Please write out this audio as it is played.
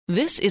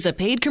This is a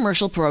paid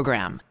commercial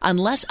program.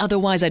 Unless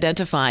otherwise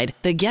identified,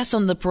 the guests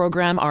on the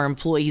program are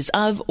employees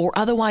of or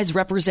otherwise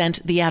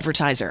represent the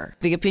advertiser.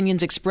 The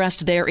opinions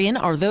expressed therein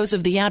are those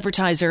of the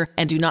advertiser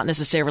and do not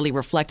necessarily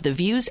reflect the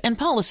views and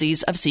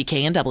policies of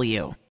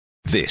CKNW.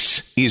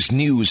 This is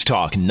News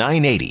Talk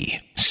 980,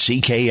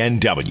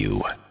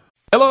 CKNW.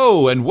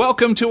 Hello and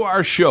welcome to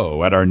our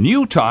show at our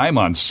new time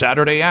on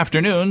Saturday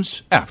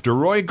afternoons after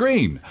Roy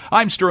Green.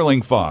 I'm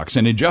Sterling Fox,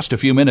 and in just a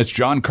few minutes,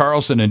 John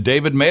Carlson and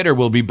David Mader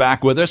will be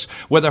back with us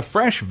with a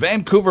fresh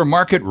Vancouver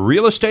market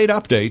real estate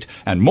update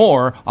and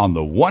more on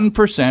the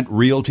 1%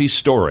 Realty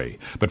story.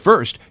 But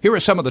first, here are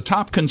some of the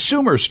top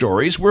consumer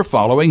stories we're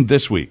following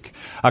this week.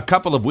 A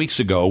couple of weeks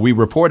ago, we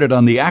reported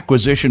on the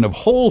acquisition of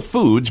Whole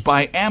Foods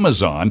by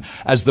Amazon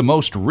as the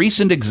most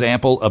recent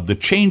example of the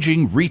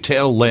changing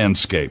retail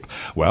landscape.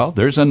 Well,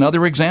 there's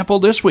another example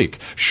this week.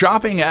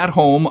 Shopping at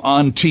home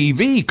on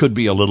TV could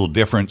be a little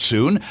different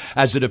soon,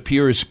 as it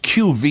appears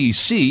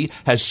QVC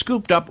has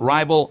scooped up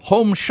rival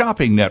Home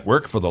Shopping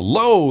Network for the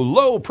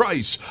low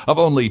price of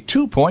only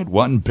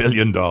 $2.1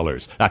 billion.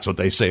 That's what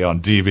they say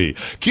on TV.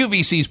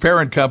 QVC's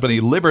parent company,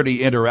 Liberty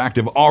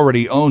Interactive,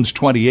 already owns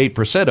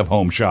 28% of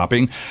Home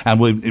Shopping and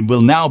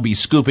will now be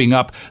scooping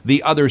up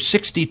the other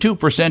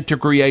 62% to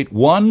create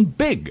one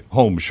big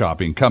home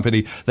shopping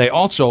company. They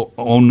also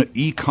own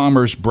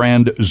e-commerce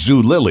brand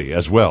Zulily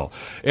as well.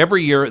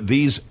 Every year,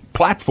 these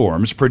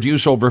platforms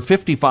produce over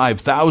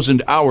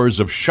 55,000 hours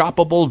of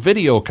shoppable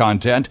video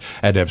content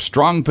and have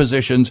strong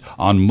positions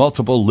on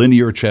multiple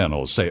linear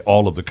channels, say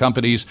all of the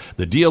companies.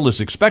 The deal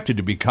is expected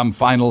to become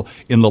final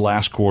in the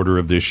last quarter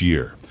of this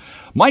year.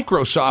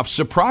 Microsoft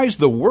surprised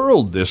the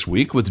world this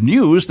week with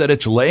news that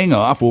it's laying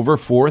off over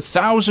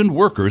 4,000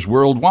 workers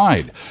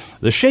worldwide.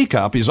 The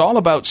shakeup is all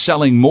about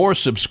selling more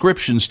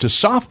subscriptions to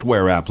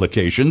software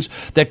applications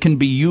that can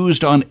be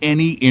used on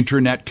any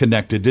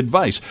internet-connected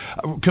device,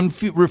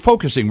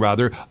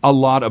 refocusing a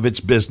lot of its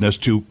business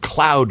to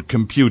cloud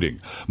computing.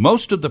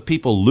 Most of the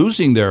people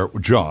losing their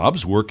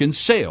jobs work in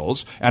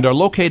sales and are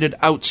located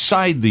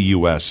outside the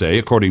USA,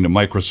 according to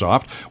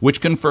Microsoft,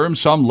 which confirms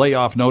some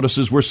layoff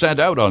notices were sent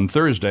out on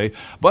Thursday,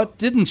 but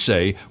didn't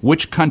say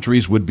which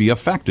countries would be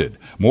affected.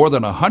 More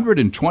than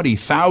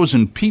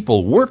 120,000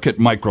 people work at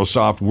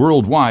Microsoft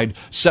worldwide,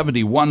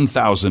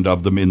 71,000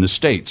 of them in the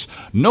States.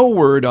 No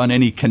word on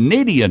any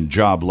Canadian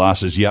job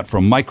losses yet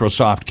from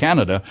Microsoft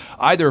Canada,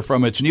 either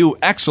from its new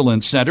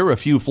Excellence Center a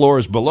few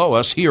floors below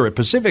us here at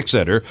Pacific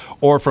Center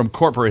or from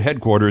corporate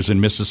headquarters in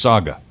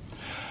Mississauga.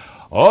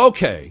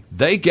 Okay,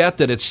 they get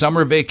that it's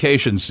summer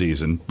vacation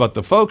season, but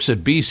the folks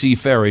at BC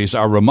Ferries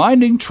are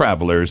reminding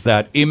travelers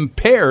that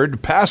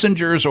impaired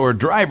passengers or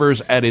drivers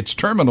at its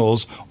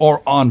terminals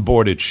or on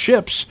board its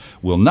ships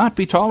will not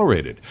be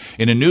tolerated.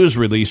 In a news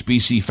release,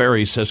 BC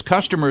Ferries says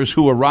customers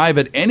who arrive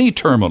at any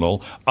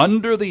terminal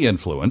under the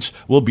influence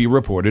will be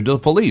reported to the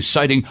police,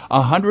 citing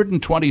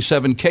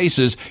 127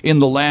 cases in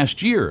the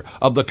last year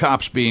of the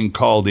cops being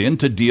called in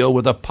to deal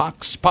with a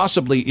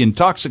possibly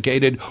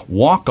intoxicated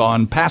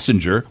walk-on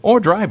passenger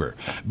or driver.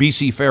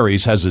 BC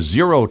Ferries has a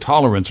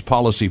zero-tolerance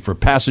policy for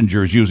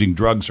passengers using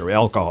drugs or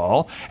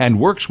alcohol and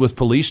works with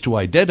police to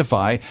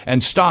identify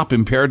and stop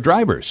impaired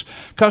drivers.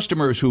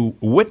 Customers who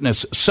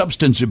witness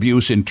substance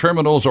abuse in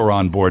terminals or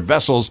on board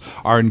vessels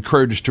are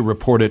encouraged to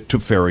report it to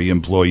ferry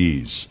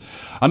employees.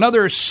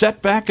 Another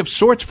setback of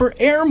sorts for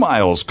Air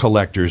Miles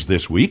collectors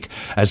this week,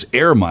 as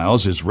Air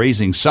Miles is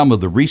raising some of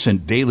the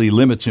recent daily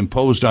limits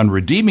imposed on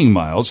redeeming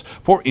miles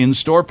for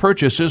in-store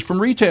purchases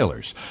from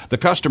retailers. The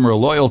customer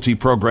loyalty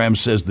program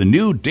says the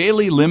new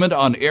daily limit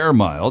on Air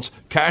Miles,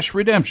 cash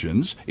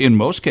redemptions, in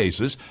most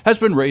cases, has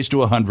been raised to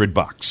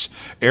 $100.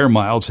 Air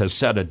Miles has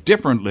set a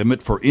different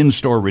limit for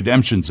in-store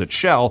redemptions at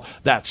Shell,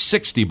 that's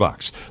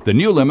 $60. The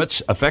new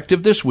limits,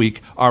 effective this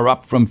week, are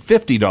up from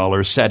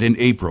 $50 set in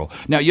April.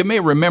 Now, you may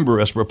remember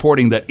us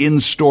reporting that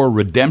in-store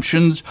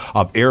redemptions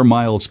of Air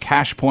Miles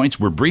cash points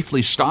were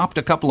briefly stopped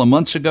a couple of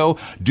months ago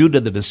due to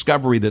the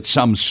discovery that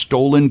some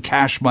stolen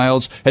cash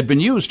miles had been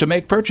used to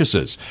make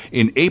purchases.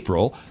 In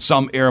April,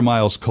 some Air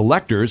Miles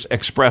collectors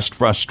expressed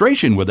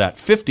frustration with that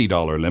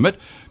 $50 limit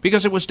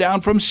because it was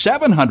down from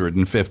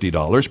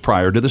 $750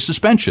 prior to the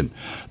suspension.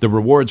 The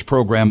rewards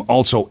program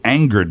also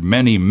angered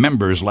many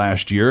members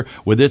last year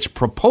with its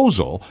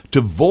proposal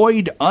to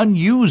void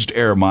unused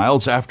Air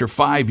Miles after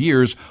 5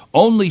 years,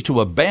 only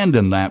to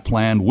abandon that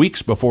plan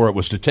weeks before it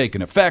was to take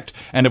an effect.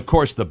 And of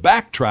course, the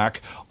backtrack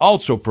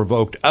also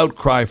provoked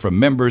outcry from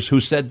members who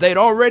said they'd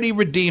already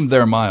redeemed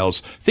their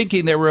miles,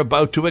 thinking they were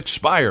about to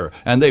expire,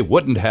 and they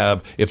wouldn't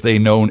have if they'd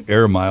known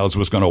Air Miles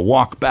was going to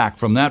walk back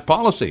from that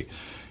policy.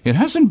 It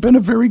hasn't been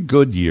a very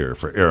good year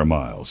for Air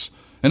Miles,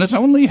 and it's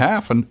only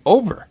half and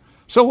over.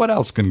 So what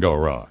else can go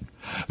wrong?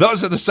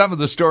 Those are some of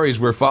the stories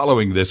we're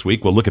following this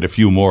week. We'll look at a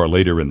few more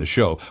later in the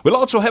show. We'll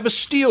also have a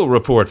steel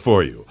report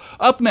for you.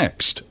 Up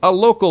next, a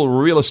local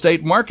real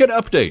estate market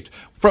update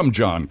from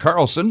John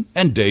Carlson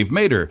and Dave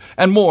Mader,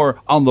 and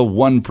more on the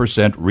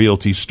 1%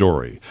 Realty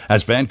story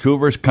as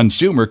Vancouver's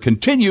consumer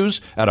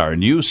continues at our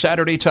new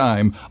Saturday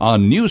time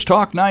on News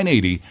Talk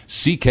 980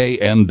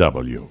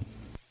 CKNW.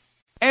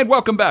 And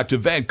welcome back to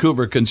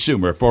Vancouver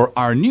Consumer for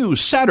our new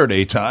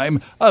Saturday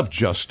time of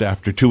just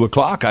after 2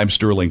 o'clock. I'm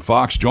Sterling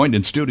Fox, joined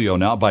in studio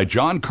now by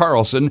John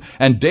Carlson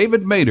and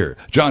David Mader.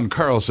 John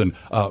Carlson,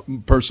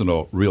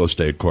 Personal Real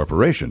Estate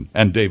Corporation,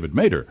 and David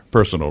Mader,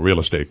 Personal Real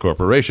Estate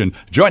Corporation,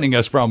 joining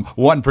us from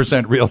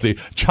 1% Realty.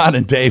 John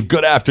and Dave,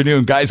 good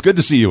afternoon, guys. Good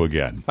to see you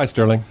again. Hi,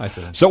 Sterling. Hi,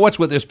 Sterling. So what's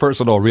with this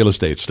personal real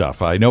estate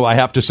stuff? I know I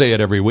have to say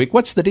it every week.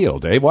 What's the deal,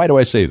 Dave? Why do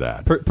I say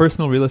that?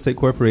 Personal Real Estate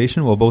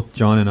Corporation, well, both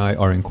John and I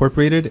are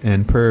incorporated,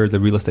 and per the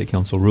Real Estate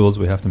Council rules,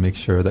 we have to make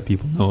sure that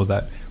people know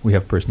that we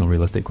have Personal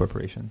Real Estate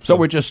Corporation. So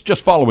we're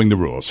just following the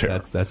rules here.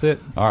 That's it.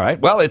 All right.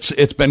 Well,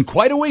 it's been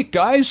quite a week,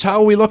 guys.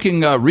 How are we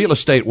looking real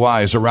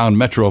estate-wise around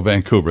Metro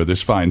Vancouver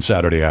this fine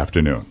Saturday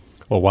afternoon?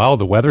 Well, wow,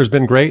 the weather's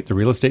been great. The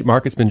real estate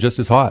market's been just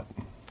as hot.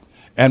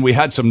 And we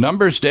had some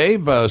numbers,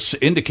 Dave,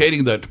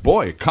 indicating that,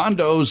 boy,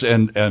 condos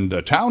and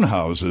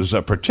townhouses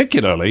are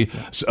particularly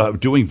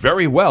doing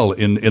very well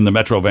in the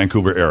Metro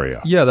Vancouver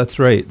area. Yeah, that's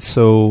right.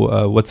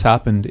 So what's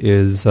happened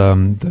is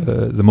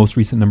the most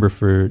recent number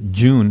for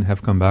June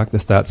have come back, the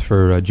stats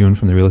for June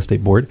from the Real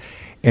Estate Board.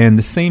 And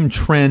the same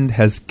trend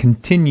has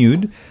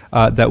continued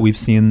that we've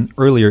seen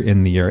earlier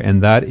in the year,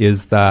 and that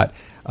is that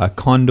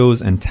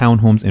condos and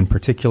townhomes in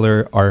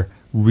particular are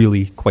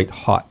really quite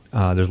hot.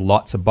 There's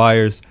lots of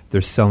buyers.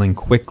 They're selling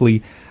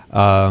quickly.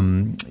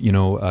 Compared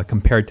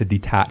to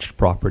detached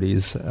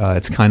properties,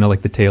 it's kind of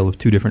like the tale of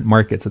two different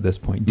markets at this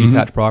point.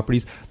 Detached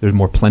properties, there's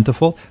more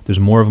plentiful. There's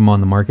more of them on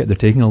the market. They're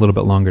taking a little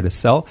bit longer to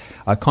sell.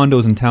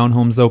 Condos and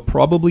townhomes, though,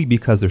 probably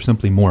because they're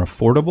simply more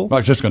affordable. I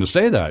was just going to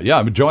say that.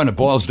 Yeah, but John, it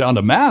boils down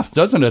to math,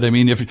 doesn't it? I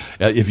mean,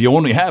 if you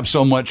only have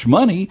so much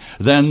money,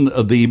 then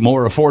the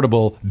more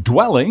affordable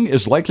dwelling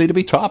is likely to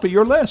be top of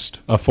your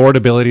list.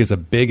 Affordability is a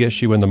big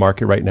issue in the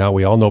market right now.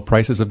 We all know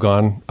prices have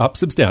gone up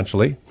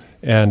substantially.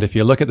 And if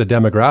you look at the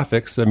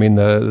demographics, I mean,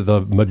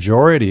 the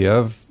majority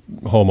of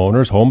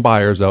homeowners, home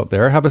buyers out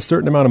there have a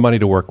certain amount of money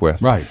to work with.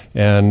 Right.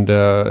 And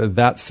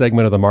that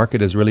segment of the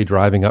market is really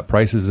driving up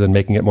prices and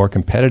making it more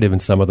competitive in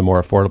some of the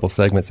more affordable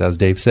segments, as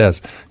Dave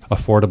says.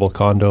 Affordable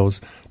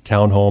condos,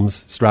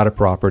 townhomes, strata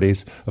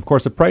properties. Of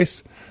course,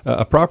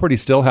 a property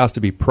still has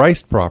to be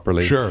priced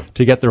properly to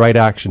get the right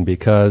action,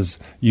 because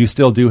you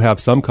still do have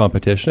some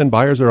competition, and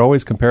buyers are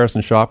always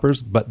comparison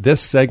shoppers. But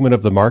this segment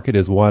of the market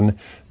is one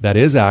that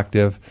is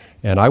active.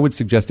 And I would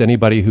suggest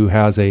anybody who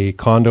has a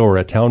condo or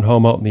a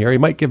townhome out in the area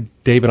might give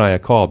Dave and I a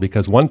call,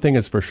 because one thing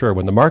is for sure,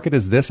 when the market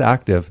is this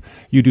active,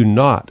 you do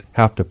not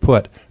have to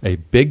put a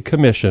big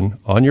commission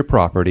on your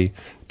property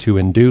to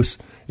induce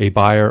a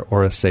buyer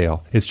or a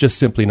sale. It's just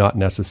simply not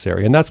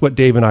necessary. And that's what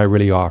Dave and I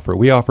really offer.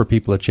 We offer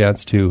people a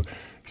chance to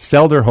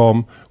sell their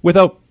home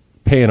without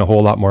paying a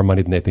whole lot more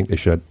money than they think they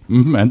should.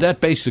 Mm-hmm. And that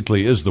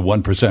basically is the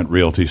 1%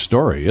 Realty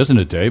story, isn't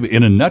it, Dave?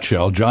 In a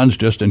nutshell, John's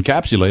just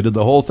encapsulated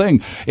the whole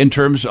thing in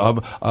terms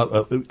of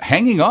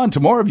hanging on to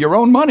more of your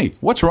own money.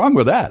 What's wrong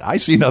with that? I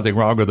see nothing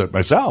wrong with it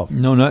myself.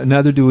 No,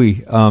 neither do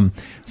we.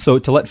 So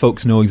to let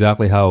folks know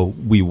exactly how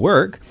we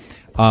work,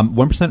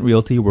 1%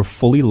 Realty, we're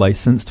fully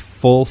licensed,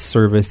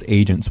 full-service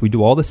agents. We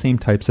do all the same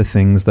types of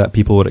things that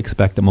people would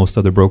expect at most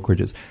other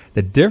brokerages.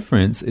 The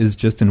difference is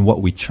just in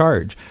what we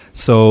charge.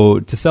 So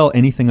to sell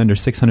anything under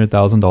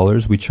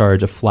 $600,000, we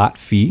charge a flat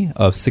fee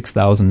of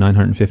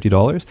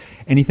 $6,950.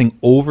 Anything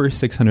over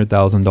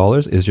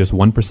 $600,000 is just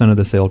 1% of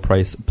the sale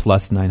price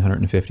plus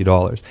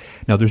 $950.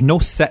 Now, there's no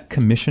set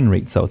commission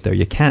rates out there.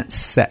 You can't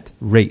set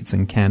rates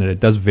in Canada. It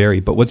does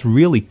vary. But what's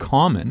really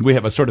common... We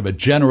have a sort of a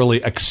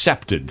generally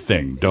accepted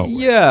thing, don't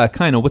we? Yeah,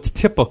 kind of. What's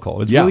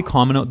typical. It's really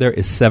common out there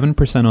is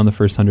 7% on the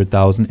first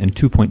 100,000 and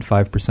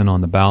 2.5%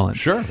 on the balance.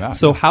 Sure. Yeah.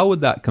 So how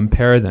would that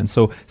compare then?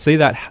 So say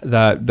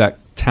that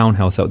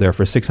townhouse out there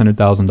for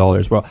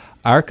 $600,000. Well,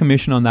 our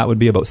commission on that would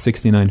be about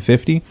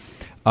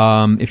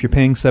 $69.50. If you're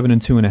paying 7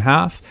 and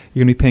 2.5,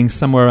 you're going to be paying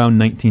somewhere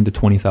around $19,000 to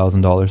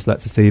 $20,000. So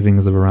that's a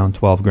savings of around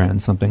 $12,000,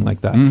 something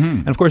like that. Mm-hmm.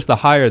 And of course, the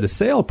higher the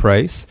sale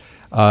price,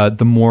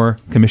 the more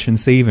commission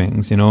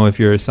savings. You know, if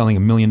you're selling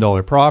 $1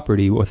 million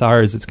property, with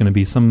ours, it's going to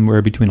be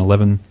somewhere between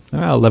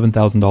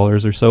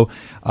 $11,000 or so.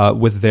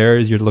 With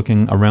theirs, you're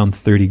looking around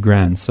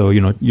 $30,000. So, you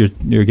know,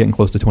 you're getting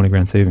close to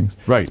 $20,000 savings.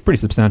 Right. It's pretty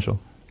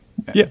substantial.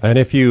 Yeah, and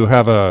if you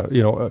have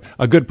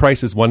a good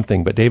price is one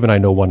thing, but Dave and I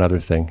know one other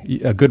thing.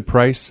 A good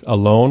price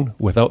alone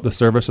without the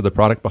service or the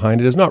product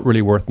behind it is not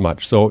really worth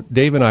much. So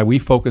Dave and I, we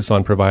focus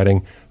on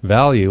providing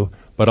value,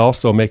 but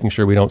also making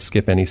sure we don't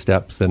skip any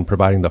steps and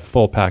providing the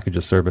full package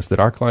of service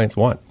that our clients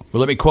want. Well,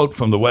 let me quote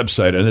from the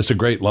website, and it's a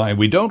great line.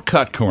 We don't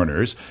cut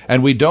corners,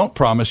 and we don't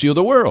promise you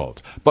the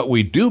world, but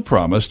we do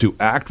promise to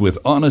act with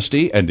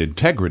honesty and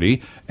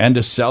integrity and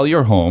to sell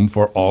your home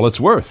for all it's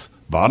worth.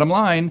 Bottom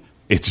line,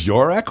 it's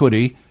your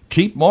equity.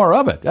 Keep more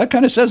of it. That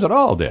kind of says it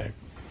all, Dave.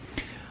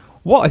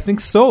 Well, I think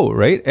so,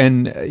 right?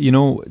 And,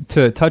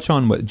 to touch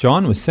on what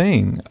John was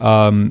saying,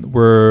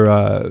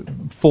 we're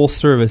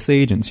full-service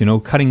agents.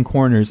 Cutting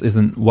corners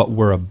isn't what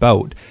we're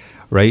about.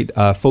 right?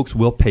 Folks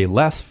will pay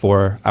less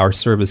for our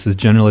services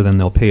generally than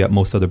they'll pay at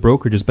most other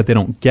brokerages, but they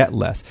don't get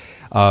less.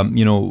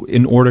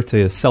 In order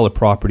to sell a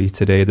property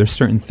today, there's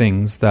certain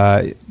things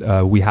that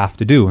we have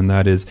to do, and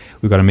that is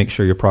we've got to make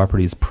sure your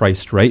property is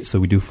priced right, so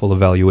we do full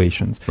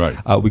evaluations. Right.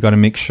 We've got to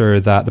make sure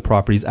that the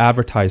property is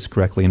advertised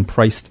correctly and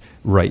priced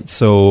right.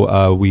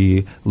 So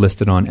we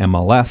list it on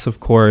MLS, of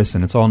course,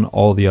 and it's on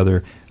all the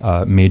other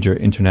major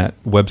internet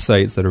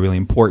websites that are really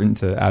important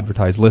to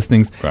advertise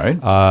listings. Right.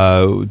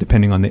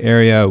 Depending on the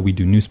area, we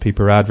do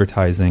newspaper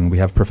advertising. We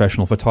have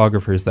professional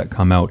photographers that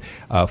come out.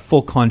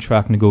 Full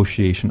contract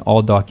negotiation,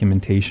 all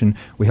documentation.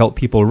 We help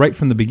people right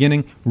from the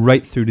beginning,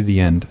 right through to the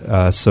end.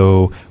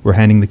 So we're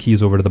handing the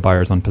keys over to the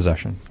buyers on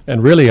possession.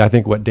 And really, I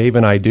think what Dave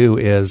and I do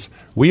is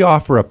we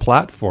offer a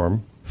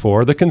platform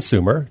for the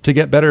consumer to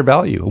get better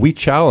value. We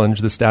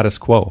challenge the status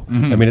quo.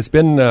 I mean, it's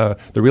been, the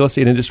real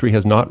estate industry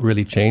has not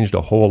really changed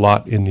a whole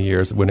lot in the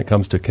years when it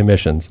comes to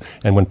commissions.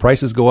 And when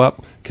prices go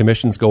up,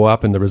 commissions go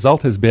up, and the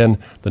result has been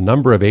the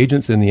number of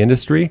agents in the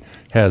industry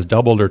has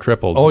doubled or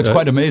tripled. Oh, it's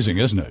quite amazing,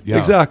 isn't it? Yeah.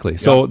 Exactly.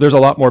 So there's a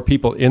lot more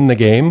people in the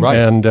game, right.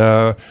 And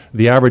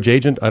the average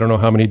agent, I don't know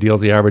how many deals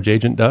the average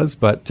agent does,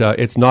 but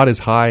it's not as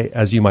high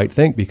as you might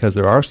think because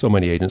there are so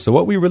many agents. So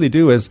what we really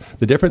do is,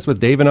 the difference with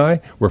Dave and I,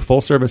 we're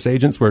full-service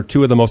agents. We're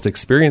two of the most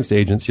experienced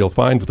agents you'll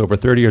find with over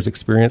 30 years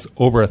experience,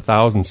 over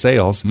 1,000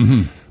 sales.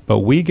 But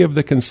we give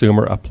the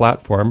consumer a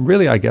platform,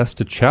 really, I guess,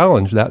 to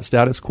challenge that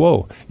status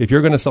quo. If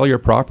you're going to sell your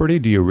property,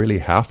 do you really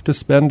have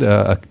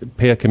to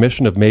pay a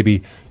commission of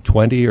maybe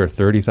 $20,000 or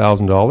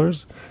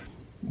 $30,000?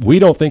 We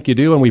don't think you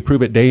do, and we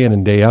prove it day in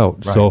and day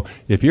out. Right. So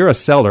if you're a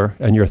seller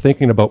and you're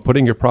thinking about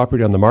putting your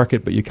property on the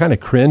market, but you kind of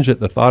cringe at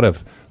the thought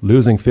of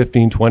losing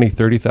 $15,000, $20,000,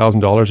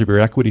 $30,000 of your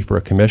equity for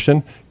a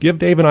commission, give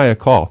Dave and I a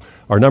call.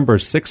 Our number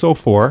is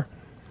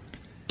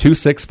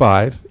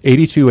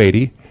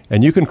 604-265-8280,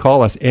 and you can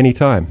call us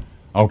anytime.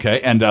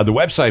 Okay, and the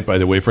website, by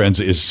the way,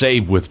 friends, is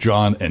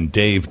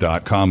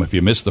savewithjohnanddave.com. If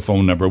you missed the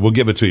phone number, we'll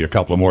give it to you a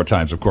couple of more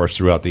times, of course,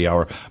 throughout the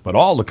hour. But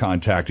all the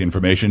contact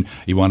information,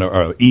 you want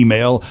to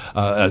email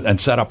and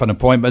set up an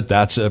appointment,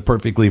 that's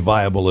perfectly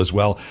viable as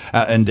well.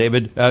 And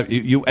David,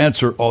 you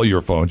answer all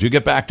your phones. You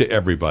get back to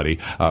everybody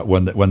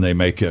when they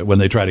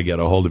try to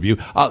get a hold of you.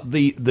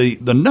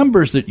 The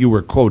numbers that you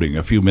were quoting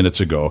a few minutes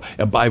ago,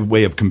 by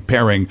way of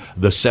comparing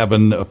the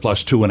 7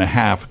 plus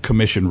 2.5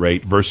 commission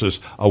rate versus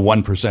a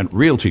 1%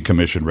 realty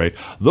commission rate,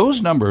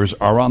 those numbers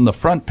are on the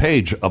front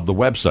page of the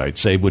website,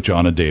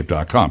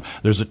 savewithjohnanddave.com.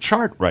 There's a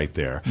chart right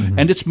there,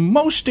 and it's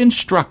most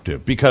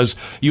instructive because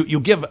you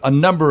give a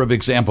number of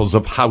examples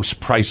of house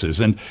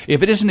prices, and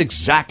if it isn't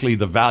exactly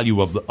the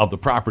value of the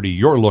property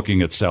you're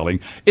looking at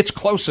selling, it's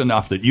close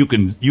enough that you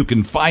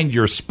can find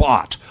your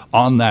spot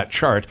on that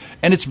chart,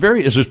 and it's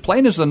as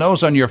plain as the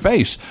nose on your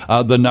face.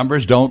 The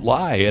numbers don't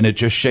lie, and it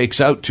just shakes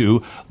out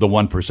to the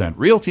 1%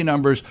 realty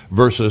numbers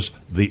versus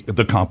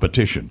the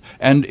competition,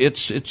 and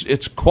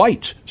it's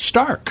quite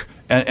stark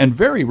and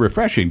very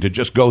refreshing to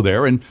just go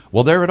there and,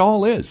 well, there it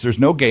all is. There's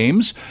no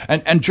games.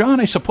 And John,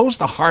 I suppose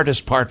the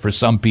hardest part for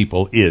some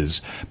people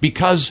is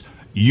because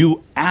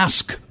you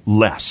ask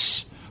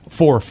less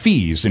for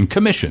fees and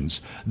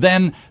commissions,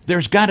 then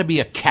there's got to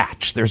be a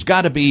catch. There's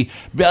got to be,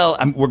 well,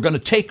 we're going to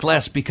take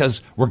less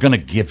because we're going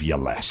to give you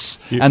less.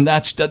 And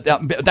that's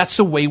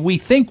the way we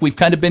think. We've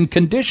kind of been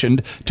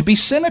conditioned to be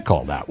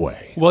cynical that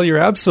way. Well, you're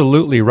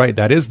absolutely right.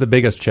 That is the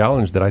biggest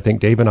challenge that I think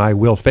Dave and I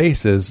will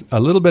face, is a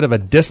little bit of a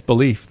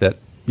disbelief that,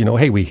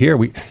 hey,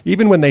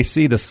 even when they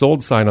see the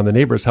sold sign on the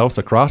neighbor's house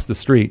across the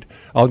street,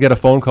 I'll get a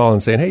phone call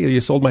and saying, hey,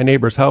 you sold my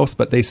neighbor's house,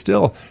 but they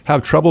still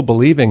have trouble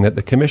believing that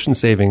the commission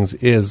savings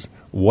is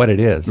what it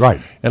is. Right.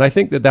 And I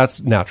think that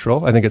that's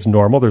natural. I think it's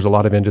normal. There's a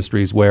lot of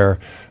industries where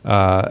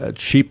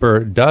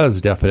cheaper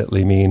does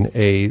definitely mean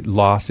a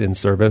loss in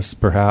service,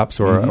 perhaps,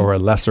 or a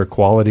lesser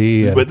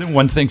quality. But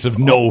one thinks of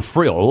no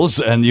frills,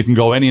 and you can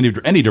go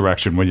any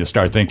direction when you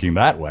start thinking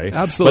that way.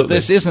 Absolutely. But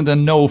this isn't a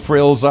no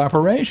frills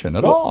operation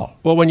at all.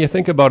 Well, when you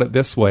think about it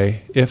this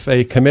way, if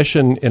a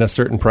commission in a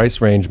certain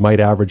price range might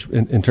average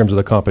in terms of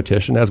the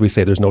competition, as we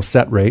say, there's no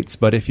set rates,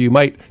 but if you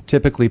might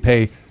typically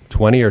pay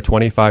 $20,000 or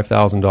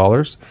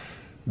 $25,000,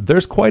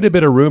 there's quite a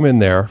bit of room in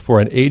there for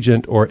an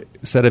agent or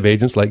set of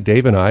agents like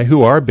Dave and I,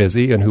 who are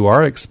busy and who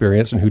are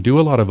experienced and who do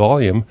a lot of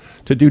volume,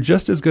 to do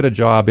just as good a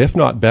job, if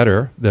not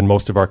better, than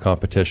most of our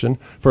competition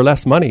for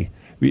less money.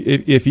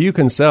 If you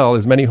can sell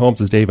as many homes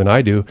as Dave and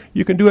I do,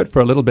 you can do it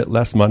for a little bit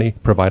less money,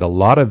 provide a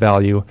lot of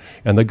value.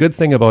 And the good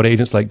thing about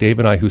agents like Dave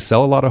and I who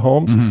sell a lot of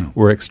homes,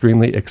 we're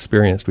extremely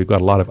experienced. We've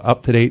got a lot of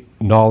up-to-date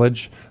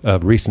knowledge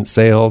of recent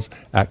sales,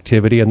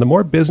 activity, and the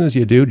more business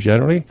you do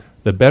generally,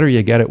 the better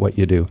you get at what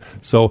you do.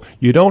 So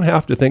you don't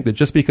have to think that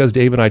just because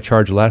Dave and I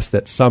charge less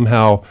that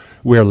somehow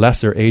we're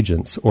lesser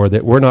agents, or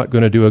that we're not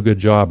going to do a good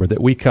job, or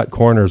that we cut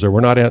corners, or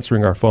we're not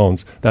answering our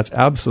phones. That's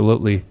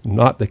absolutely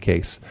not the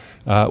case.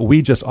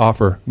 We just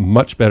offer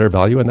much better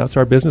value, and that's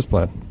our business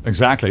plan.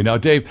 Exactly. Now,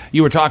 Dave,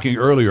 you were talking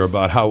earlier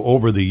about how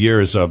over the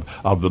years of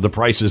the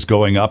prices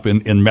going up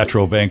in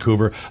Metro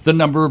Vancouver, the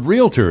number of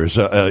realtors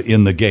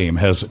in the game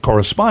has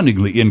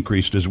correspondingly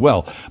increased as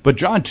well. But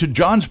John, to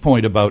John's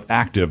point about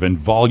active and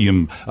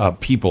volume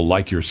people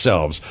like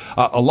yourselves,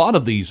 a lot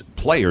of these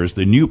players,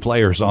 the new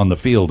players on the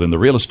field in the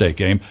real estate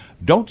game,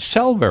 don't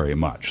sell very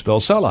much. They'll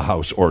sell a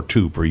house or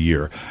two per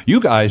year. You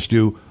guys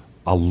do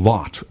a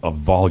lot of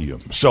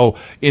volume. So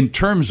in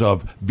terms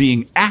of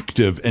being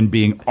active and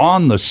being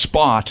on the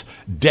spot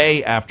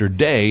day after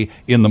day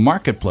in the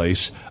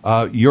marketplace,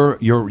 you're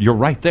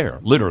right there,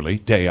 literally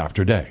day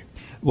after day.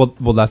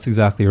 Well, that's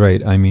exactly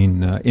right. I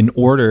mean, in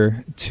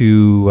order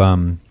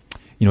to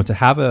to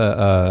have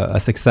a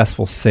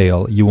successful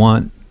sale,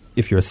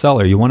 if you're a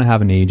seller, you want to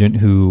have an agent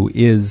who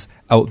is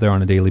out there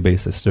on a daily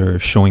basis. They're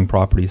showing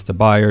properties to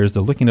buyers.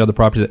 They're looking at other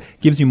properties.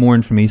 That gives you more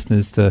information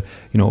as to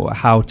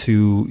how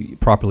to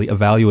properly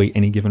evaluate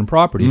any given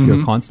property if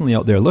you're constantly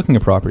out there looking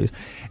at properties.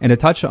 And to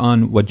touch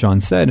on what John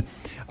said,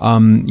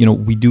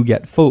 we do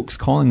get folks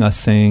calling us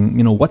saying,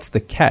 what's the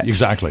catch?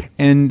 Exactly.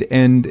 And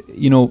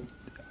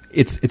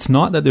it's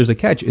not that there's a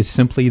catch. It's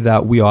simply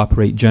that we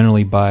operate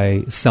generally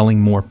by selling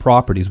more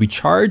properties. We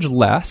charge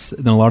less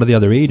than a lot of the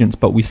other agents,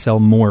 but we sell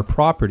more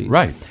properties.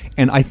 Right.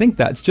 And I think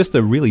that's just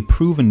a really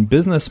proven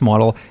business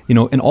model, in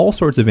all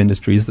sorts of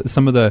industries. That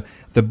some of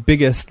the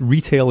biggest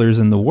retailers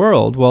in the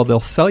world, well, they'll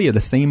sell you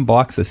the same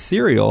box of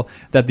cereal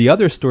that the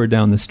other store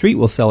down the street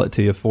will sell it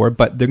to you for,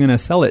 but they're going to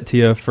sell it to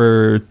you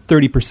for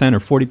 30%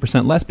 or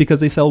 40% less because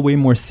they sell way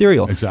more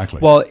cereal. Exactly.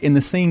 Well, in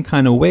the same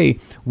kind of way,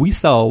 we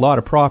sell a lot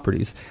of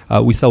properties.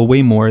 We sell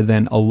way more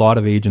than a lot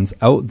of agents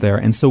out there,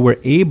 and so we're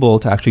able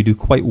to actually do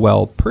quite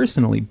well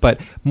personally. But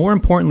more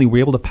importantly,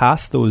 we're able to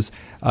pass those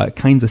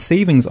kinds of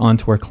savings on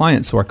to our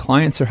clients. So our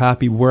clients are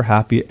happy, we're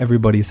happy,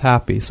 everybody's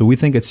happy. So we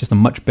think it's just a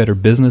much better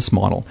business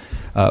model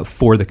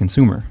for the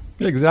consumer.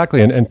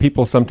 Exactly. And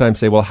people sometimes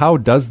say, well, how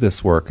does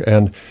this work?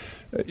 And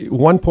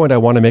one point I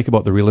want to make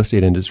about the real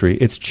estate industry,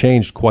 it's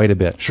changed quite a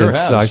bit since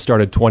I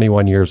started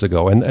 21 years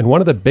ago. And one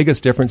of the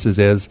biggest differences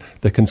is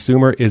the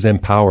consumer is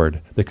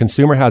empowered. The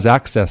consumer has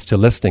access to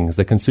listings.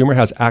 The consumer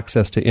has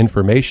access to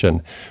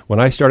information. When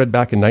I started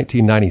back in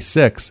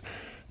 1996,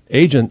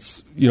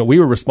 agents, we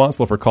were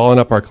responsible for calling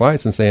up our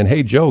clients and saying,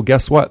 hey, Joe,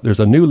 guess what? There's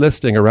a new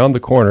listing around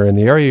the corner in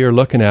the area you're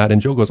looking at. And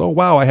Joe goes, oh,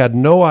 wow, I had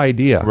no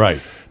idea. Right.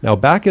 Now,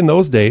 back in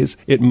those days,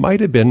 it might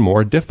have been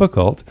more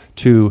difficult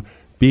to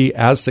be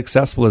as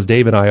successful as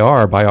Dave and I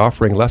are by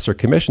offering lesser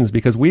commissions,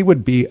 because we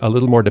would be a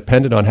little more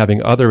dependent on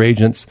having other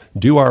agents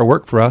do our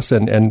work for us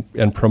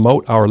and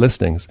promote our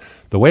listings.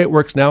 The way it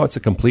works now, it's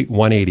a complete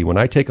 180. When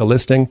I take a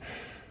listing,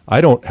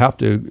 I don't have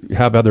to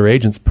have other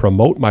agents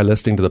promote my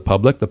listing to the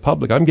public.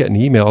 I'm getting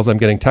emails, I'm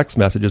getting text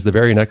messages the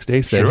very next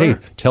day saying, hey,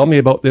 tell me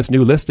about this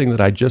new listing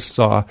that I just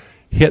saw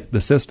hit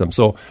the system.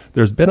 So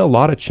there's been a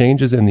lot of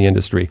changes in the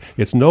industry.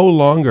 It's no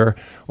longer,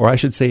 or I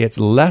should say it's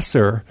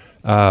lesser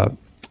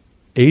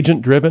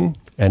agent-driven,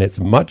 and it's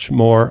much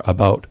more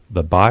about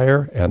the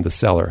buyer and the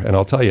seller. And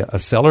I'll tell you, a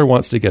seller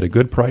wants to get a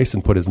good price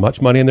and put as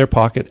much money in their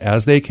pocket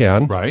as they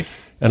can. Right.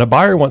 And a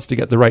buyer wants to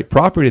get the right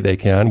property they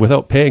can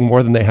without paying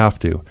more than they have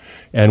to.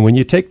 And when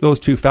you take those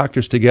two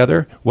factors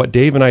together, what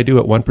Dave and I do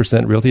at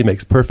 1% Realty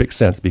makes perfect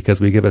sense,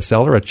 because we give a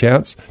seller a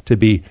chance to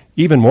be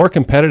even more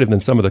competitive than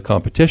some of the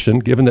competition,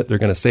 given that they're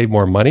going to save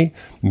more money.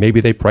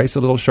 Maybe they price a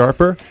little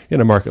sharper.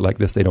 In a market like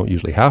this, they don't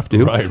usually have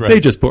to. Right.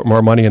 They just put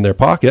more money in their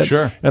pocket.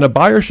 Sure. And a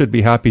buyer should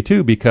be happy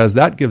too, because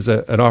that gives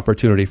an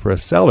opportunity for a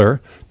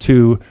seller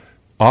to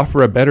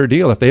offer a better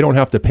deal. If they don't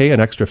have to pay an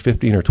extra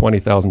 $15,000 or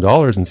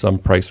 $20,000 in some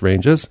price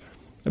ranges,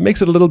 it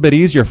makes it a little bit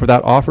easier for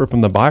that offer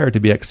from the buyer to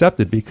be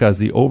accepted, because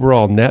the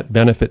overall net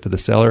benefit to the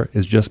seller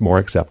is just more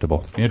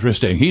acceptable.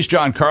 Interesting. He's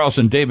John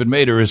Carlson. David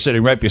Mader is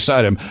sitting right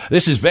beside him.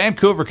 This is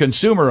Vancouver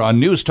Consumer on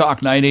News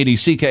Talk 980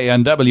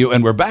 CKNW,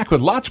 and we're back with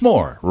lots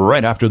more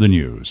right after the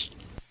news.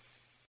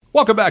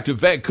 Welcome back to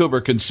Vancouver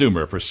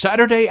Consumer for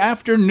Saturday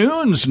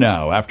afternoons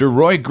now, after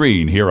Roy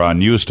Green here on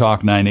News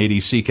Talk 980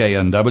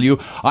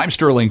 CKNW. I'm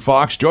Sterling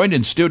Fox, joined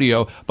in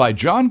studio by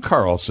John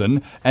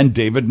Carlson and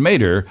David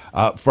Mader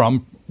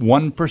from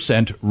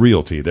 1%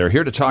 Realty. They're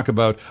here to talk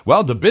about,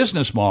 well, the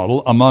business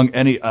model among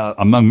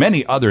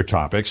many other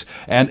topics.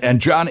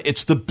 And John,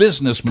 it's the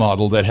business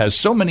model that has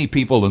so many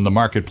people in the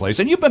marketplace.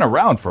 And you've been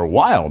around for a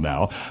while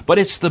now, but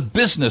it's the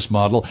business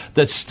model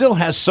that still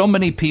has so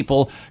many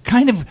people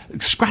kind of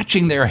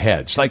scratching their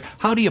heads. Like,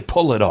 how do you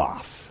pull it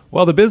off?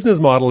 Well, the business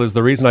model is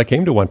the reason I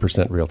came to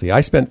 1% Realty. I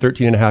spent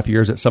 13 and a half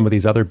years at some of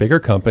these other bigger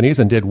companies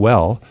and did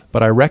well,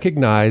 but I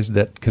recognized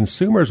that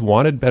consumers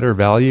wanted better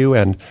value,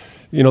 and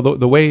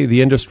the way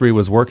the industry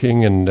was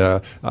working, and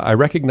I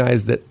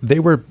recognized that they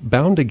were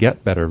bound to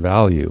get better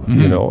value,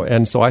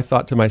 and so I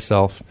thought to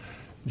myself,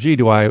 gee,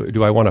 do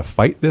I want to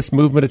fight this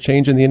movement of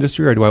change in the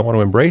industry, or do I want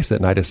to embrace it?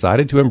 And I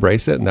decided to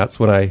embrace it, and that's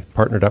when I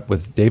partnered up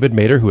with David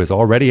Mader, who is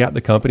already at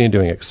the company and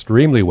doing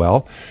extremely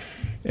well.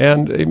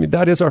 And I mean,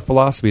 that is our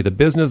philosophy, the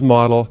business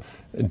model.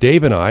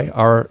 Dave and I,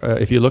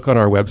 if you look on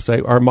our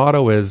website, our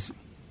motto is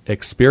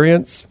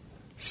experience,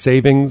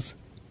 savings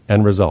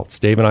and results.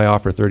 Dave and I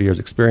offer 30 years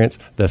experience.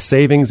 The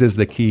savings is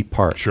the key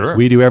part. Sure.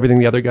 We do everything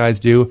the other guys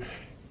do,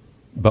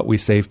 but we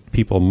save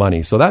people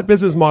money. So that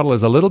business model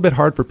is a little bit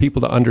hard for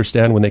people to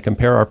understand when they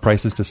compare our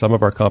prices to some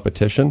of our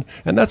competition.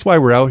 And that's why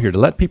we're out here, to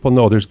let people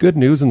know there's good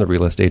news in the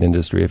real estate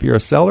industry. If you're a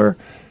seller,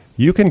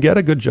 you can get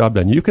a good job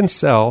done. You can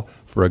sell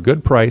for a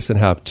good price and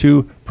have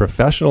 2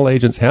 professional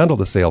agents handle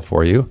the sale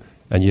for you,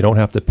 and you don't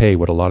have to pay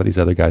what a lot of these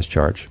other guys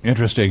charge.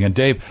 Interesting. And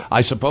Dave,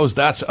 I suppose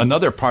that's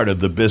another part of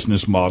the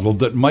business model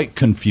that might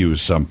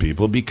confuse some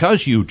people,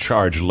 because you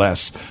charge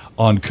less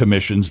on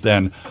commissions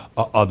than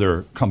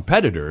other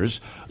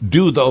competitors.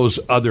 Do those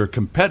other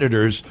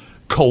competitors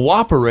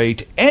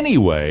cooperate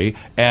anyway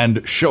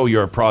and show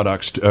your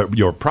products,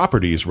 your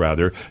properties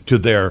rather, to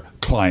their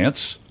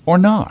clients or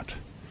not?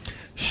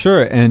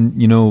 Sure,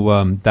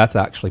 and that's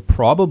actually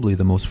probably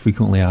the most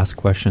frequently asked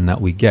question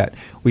that we get.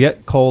 We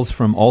get calls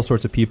from all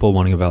sorts of people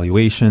wanting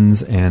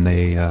evaluations, and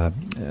they,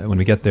 when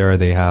we get there,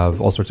 they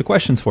have all sorts of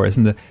questions for us.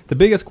 And the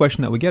biggest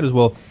question that we get is,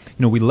 well,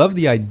 we love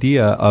the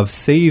idea of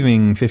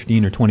saving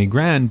 15 or 20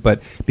 grand,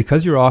 but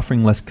because you're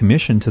offering less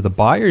commission to the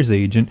buyer's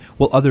agent,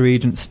 will other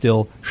agents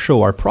still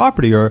show our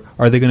property, or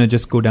are they going to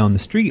just go down the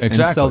street and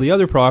sell the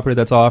other property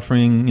that's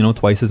offering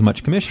twice as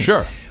much commission?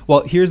 Sure.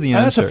 Well, here's the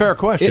answer. That's a fair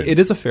question. It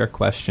is a fair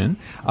question.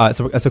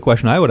 It's a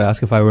question I would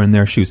ask if I were in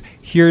their shoes.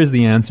 Here's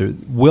the answer.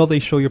 Will they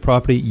show your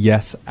property?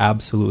 Yes,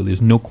 absolutely.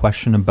 There's no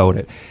question about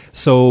it.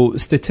 So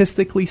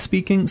statistically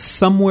speaking,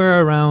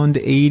 somewhere around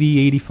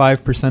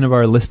 80-85% of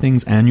our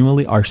listings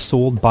annually are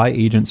sold by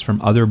agents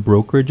from other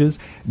brokerages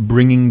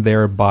bringing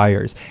their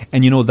buyers.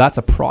 And, that's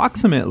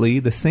approximately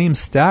the same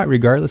stat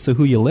regardless of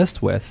who you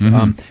list with.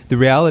 Mm-hmm. The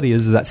reality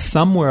is that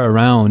somewhere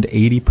around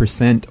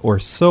 80% or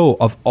so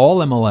of all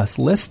MLS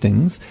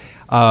listings,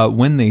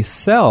 when they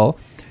sell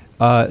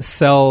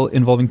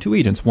involving 2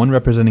 agents, one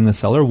representing the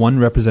seller, one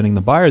representing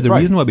the buyer. The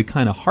reason why we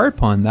kind of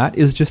harp on that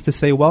is just to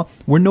say, well,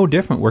 we're no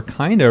different. We're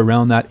kind of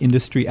around that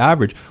industry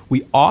average.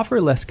 We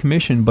offer less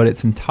commission, but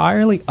it's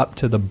entirely up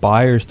to the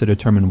buyers to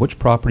determine which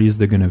properties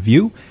they're going to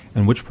view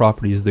and which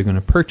properties they're going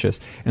to purchase.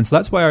 And so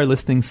that's why our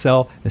listings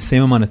sell the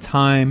same amount of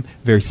time,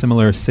 very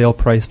similar sale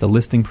price to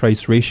listing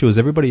price ratio as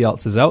everybody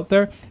else is out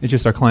there. It's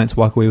just our clients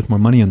walk away with more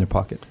money in their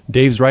pocket.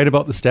 Dave's right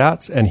about the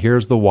stats, and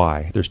here's the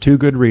why. There's 2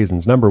 good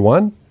reasons. Number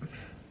one,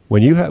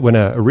 when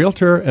a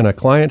realtor and a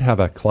client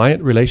have a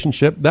client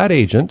relationship, that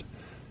agent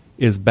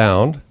is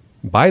bound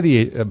by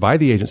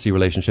the agency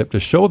relationship to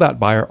show that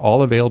buyer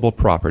all available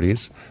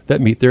properties that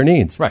meet their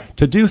needs. Right.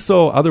 To do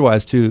so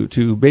otherwise,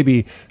 to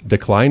maybe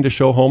decline to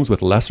show homes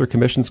with lesser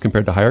commissions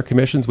compared to higher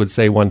commissions would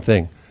say one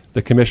thing.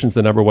 The commission's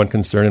the number one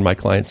concern, and my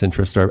client's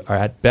interests are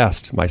at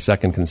best my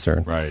second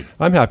concern. Right.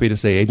 I'm happy to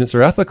say agents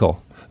are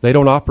ethical. They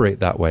don't operate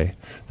that way.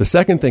 The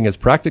second thing is,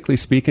 practically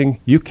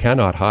speaking, you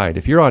cannot hide.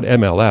 If you're on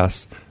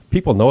MLS,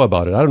 people know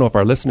about it. I don't know if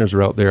our listeners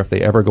are out there, if they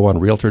ever go on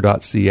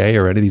Realtor.ca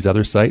or any of these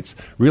other sites.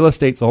 Real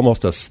estate's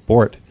almost a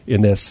sport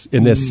in this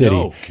city.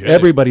 Okay.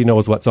 Everybody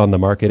knows what's on the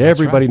market. That's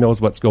Everybody right. knows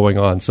what's going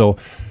on. So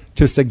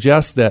to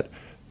suggest that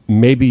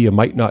maybe you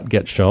might not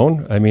get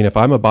shown, I mean, if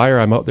I'm a buyer,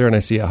 I'm out there and I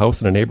see a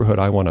house in a neighborhood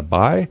I want to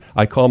buy,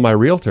 I call my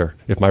realtor.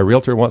 If my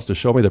realtor wants to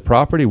show me the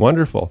property,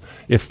 wonderful.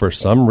 If for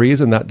some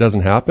reason that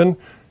doesn't happen,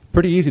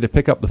 pretty easy to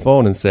pick up the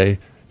phone and say,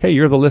 hey,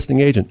 you're the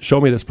listing agent.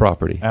 Show me this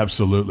property.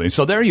 Absolutely.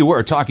 So there you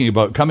were talking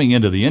about coming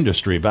into the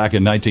industry back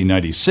in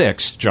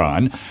 1996,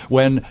 John,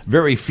 when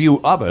very few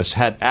of us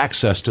had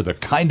access to the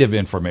kind of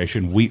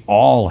information we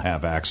all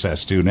have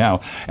access to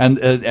now. And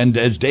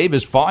as Dave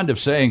is fond of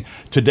saying,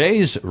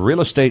 today's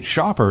real estate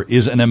shopper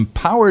is an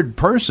empowered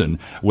person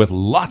with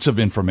lots of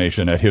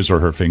information at his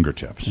or her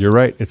fingertips. You're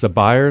right. It's a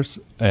buyer's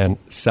and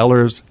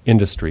seller's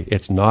industry.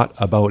 It's not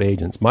about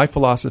agents. My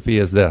philosophy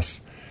is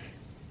this.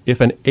 If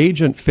an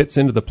agent fits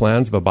into the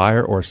plans of a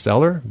buyer or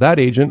seller, that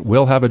agent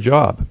will have a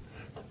job.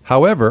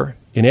 However,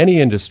 in any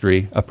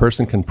industry, a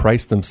person can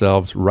price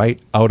themselves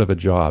right out of a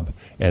job.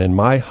 And in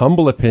my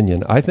humble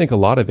opinion, I think a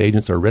lot of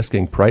agents are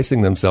risking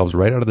pricing themselves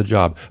right out of the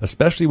job,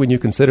 especially when you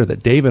consider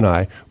that Dave and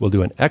I will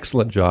do an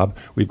excellent job.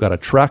 We've got a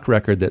track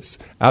record that's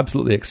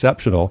absolutely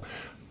exceptional,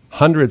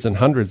 hundreds and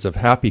hundreds of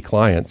happy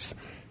clients,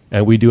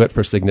 and we do it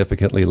for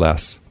significantly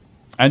less.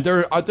 And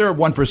there are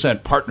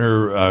 1%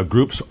 partner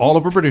groups all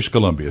over British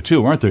Columbia,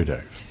 too, aren't there,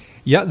 Dave?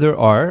 Yeah, there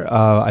are.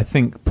 I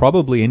think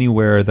probably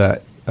anywhere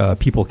that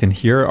people can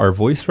hear our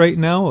voice right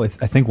now, I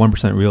think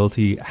 1%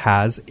 Realty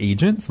has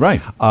agents.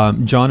 Right.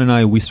 John and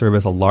I, we serve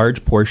as a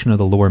large portion of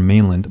the Lower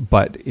Mainland,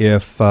 but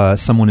if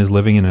someone is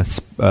living in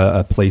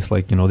a place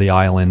like, the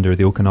Island or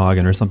the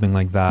Okanagan or something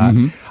like that,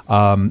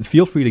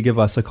 feel free to give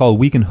us a call.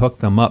 We can hook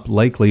them up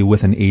likely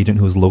with an agent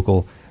who's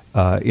local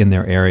in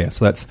their area.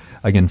 So that's,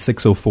 again,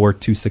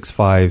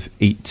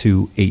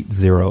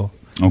 604-265-8280.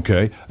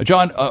 Okay.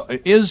 John,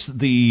 is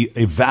the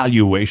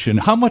evaluation,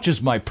 how much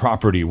is my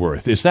property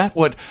worth? Is that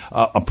what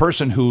a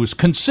person who's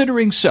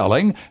considering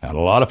selling, and a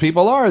lot of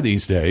people are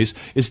these days,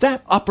 is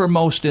that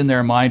uppermost in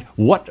their mind?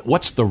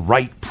 What's the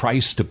right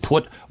price to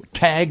put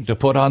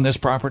on this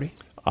property?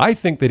 I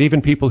think that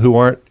even people who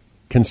aren't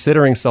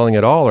considering selling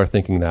at all are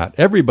thinking that.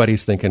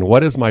 Everybody's thinking,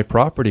 what is my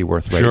property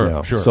worth right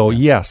now? Sure. So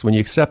yes, when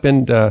you step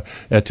into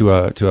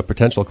to a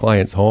potential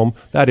client's home,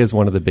 that is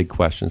one of the big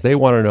questions. They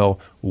want to know,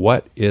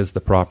 what is the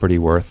property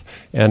worth?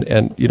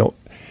 And you know,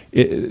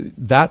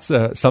 that's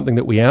something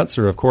that we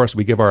answer. Of course,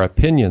 we give our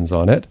opinions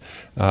on it.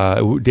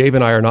 Dave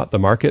and I are not the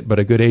market, but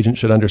a good agent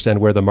should understand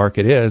where the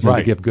market is and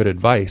to give good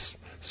advice.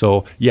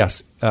 So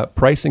yes,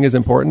 pricing is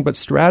important, but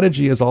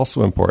strategy is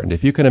also important.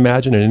 If you can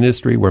imagine an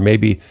industry where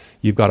maybe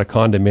you've got a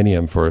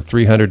condominium for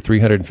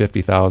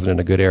 $350,000 in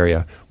a good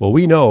area, well,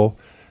 we know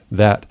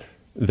that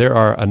there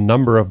are a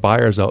number of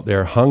buyers out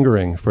there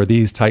hungering for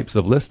these types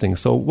of listings.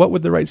 So what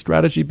would the right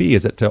strategy be?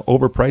 Is it to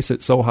overprice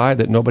it so high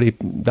that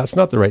that's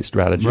not the right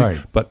strategy. Right.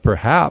 But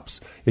perhaps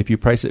if you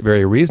price it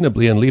very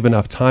reasonably and leave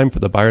enough time for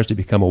the buyers to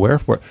become aware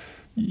for it,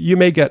 you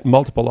may get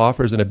multiple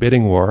offers in a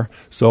bidding war.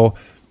 So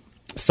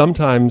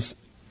sometimes,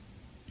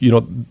 you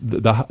know,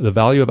 the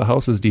value of a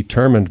house is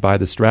determined by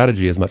the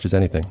strategy as much as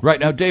anything. Right.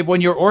 Now, Dave,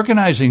 when you're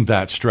organizing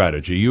that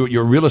strategy,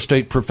 you're real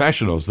estate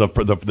professionals.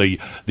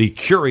 The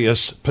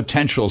curious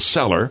potential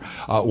seller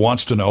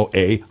wants to know,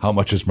 A, how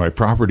much is my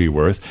property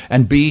worth,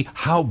 and B,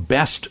 how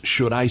best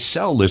should I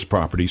sell this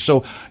property?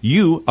 So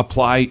you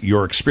apply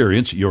your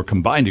experience, your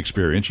combined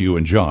experience, you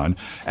and John,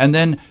 and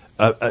then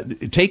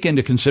take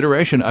into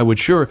consideration, I would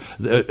sure,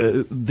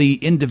 the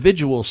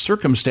individual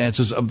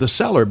circumstances of the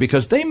seller,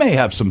 because they may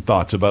have some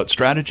thoughts about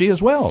strategy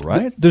as well,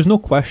 right? There's no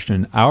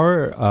question.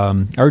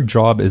 Our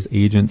job as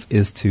agents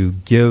is to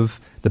give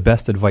the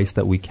best advice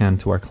that we can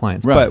to our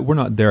clients. Right. But we're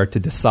not there to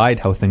decide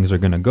how things are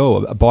going to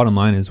go. Bottom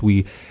line is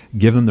we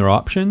give them their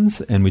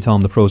options and we tell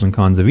them the pros and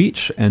cons of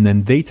each, and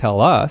then they tell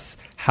us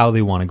how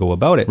they want to go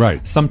about it.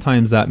 Right.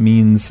 Sometimes that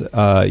means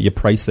you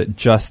price it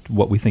just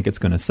what we think it's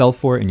going to sell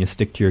for and you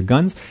stick to your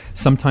guns.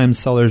 Sometimes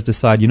sellers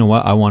decide, you know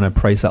what, I want to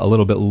price it a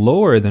little bit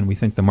lower than we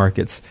think the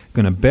market's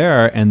going to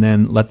bear, and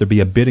then let there be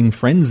a bidding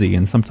frenzy.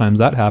 And sometimes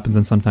that happens,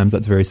 and sometimes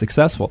that's very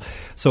successful.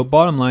 So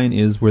bottom line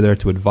is we're there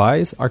to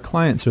advise. Our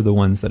clients are the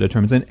ones that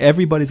determine, and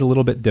everybody's a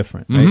little bit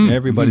different, right? Mm-hmm.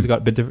 Everybody's got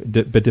a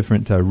bit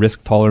different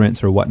risk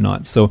tolerance or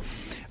whatnot. So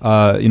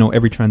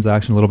every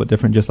transaction a little bit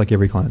different, just like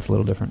every client's a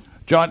little different.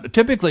 John,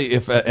 typically,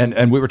 if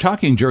and we were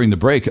talking during the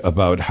break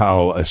about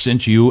how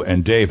since you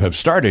and Dave have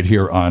started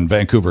here on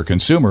Vancouver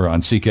Consumer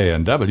on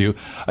CKNW,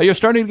 you're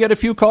starting to get a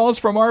few calls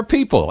from our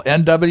people.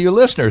 NW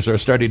listeners are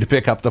starting to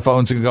pick up the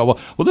phones and go,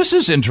 well, this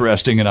is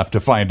interesting enough to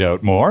find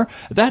out more.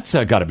 That's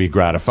got to be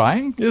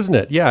gratifying. Isn't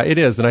it? Yeah, it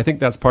is. And I think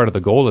that's part of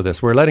the goal of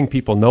this. We're letting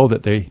people know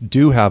that they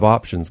do have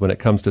options when it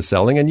comes to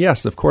selling. And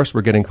yes, of course,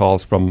 we're getting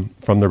calls from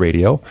the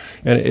radio.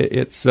 And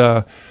it's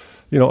a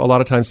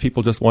lot of times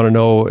people just want to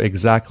know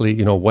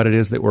exactly, what it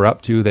is that we're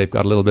up to. They've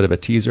got a little bit of a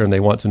teaser and they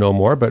want to know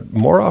more. But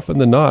more often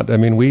than not, I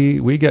mean,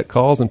 we get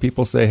calls and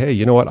people say, hey,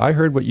 you know what? I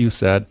heard what you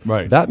said.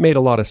 Right. That made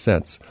a lot of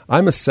sense.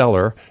 I'm a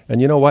seller,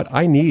 and you know what?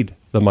 I need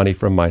the money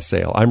from my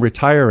sale. I'm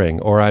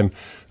retiring, or I've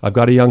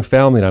got a young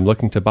family and I'm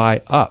looking to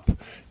buy up.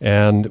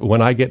 And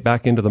when I get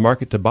back into the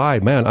market to buy,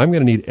 man, I'm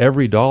going to need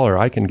every dollar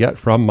I can get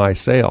from my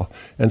sale.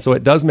 And so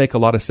it does make a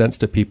lot of sense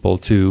to people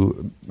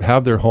to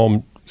have their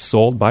home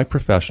sold by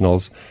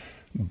professionals,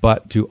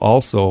 but to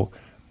also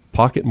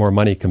pocket more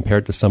money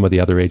compared to some of the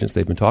other agents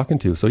they've been talking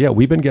to. So yeah,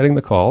 we've been getting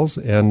the calls,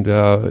 and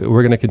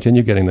we're going to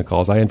continue getting the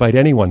calls. I invite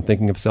anyone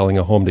thinking of selling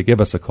a home to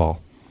give us a call.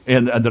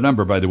 And the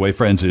number, by the way,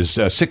 friends, is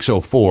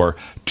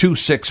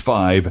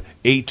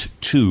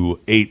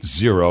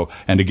 604-265-8280.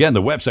 And again,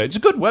 the website, it's a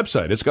good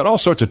website. It's got all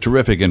sorts of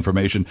terrific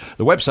information.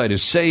 The website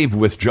is Save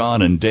with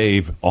John and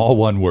Dave, all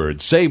one word,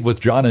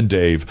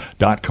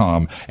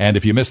 savewithjohnanddave.com. And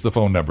if you missed the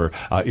phone number,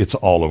 it's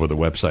all over the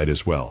website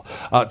as well.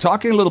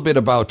 Talking a little bit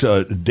about,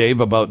 Dave,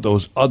 about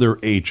those other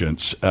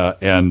agents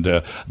and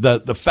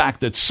the fact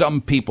that some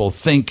people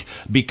think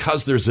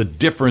because there's a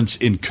difference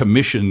in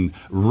commission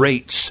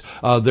rates,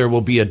 there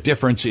will be a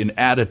difference in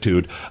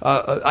attitude.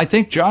 I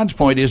think John's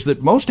point is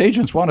that most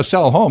agents want to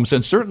sell homes,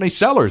 and certainly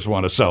sellers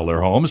want to sell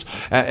their homes,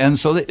 and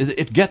so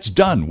it gets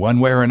done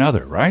one way or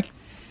another, right?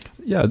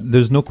 Yeah,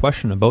 there's no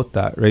question about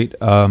that, right?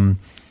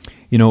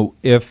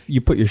 If you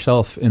put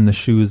yourself in the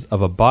shoes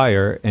of a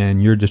buyer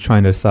and you're just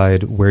trying to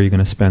decide where you're going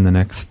to spend the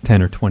next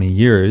 10 or 20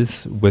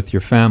 years with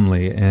your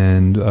family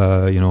and,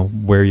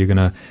 where you're going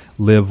to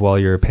live while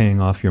you're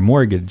paying off your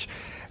mortgage,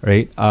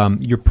 right?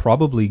 You're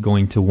probably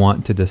going to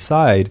want to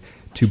decide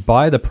to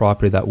buy the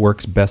property that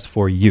works best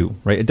for you,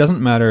 right? It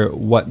doesn't matter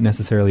what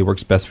necessarily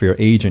works best for your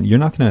agent. You're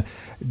not going to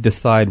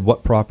decide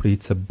what property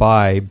to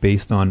buy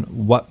based on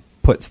what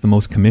puts the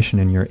most commission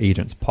in your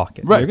agent's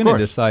pocket. Right, you're going to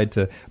decide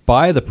to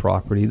buy the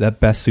property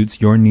that best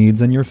suits your needs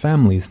and your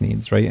family's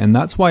needs, right? And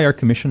that's why our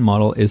commission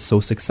model is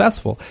so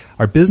successful.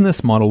 Our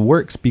business model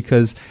works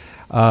because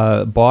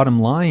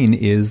bottom line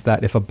is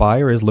that if a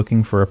buyer is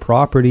looking for a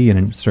property in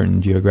a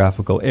certain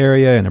geographical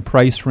area in a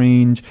price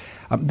range,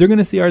 they're going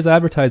to see ours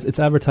advertised. It's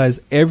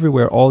advertised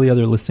everywhere. All the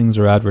other listings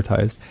are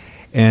advertised.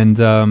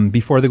 And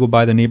before they go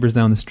by the neighbors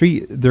down the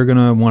street, they're going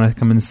to want to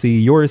come and see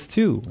yours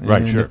too. And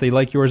right, sure. If they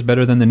like yours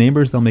better than the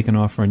neighbors, they'll make an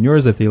offer on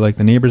yours. If they like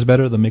the neighbors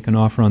better, they'll make an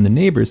offer on the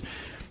neighbors.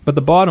 But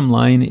the bottom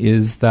line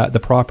is that the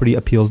property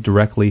appeals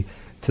directly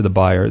to the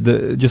buyer.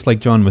 Just like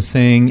John was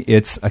saying,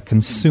 it's a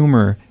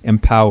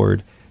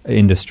consumer-empowered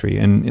industry.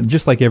 And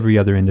just like every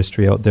other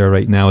industry out there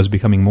right now is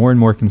becoming more and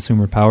more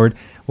consumer-powered,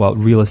 while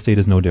real estate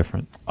is no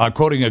different.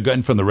 Quoting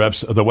again from the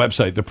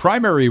website, the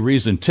primary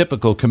reason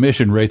typical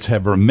commission rates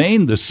have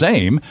remained the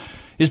same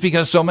is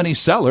because so many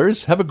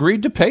sellers have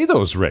agreed to pay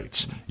those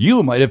rates.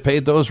 You might have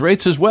paid those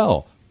rates as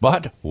well.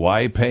 But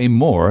why pay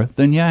more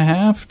than you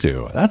have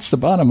to? That's the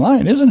bottom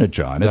line, isn't it,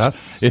 John?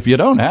 If you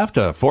don't have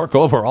to fork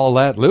over all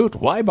that loot,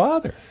 why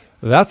bother?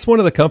 That's one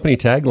of the company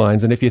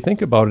taglines, and if you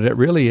think about it, it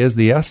really is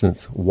the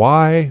essence.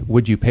 Why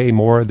would you pay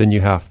more than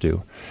you have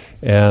to?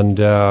 And,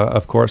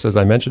 of course, as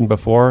I mentioned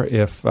before,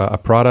 if a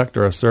product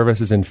or a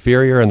service is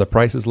inferior and the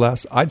price is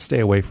less, I'd stay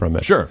away from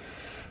it. Sure.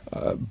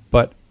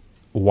 But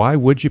why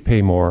would you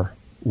pay more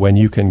when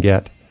you can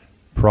get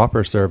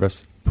proper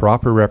service,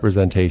 proper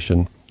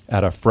representation,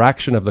 at a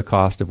fraction of the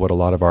cost of what a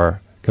lot of our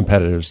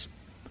competitors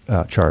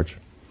charge?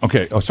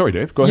 Okay. Oh, sorry,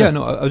 Dave. Go ahead. Yeah,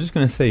 no, I was just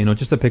going to say,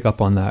 just to pick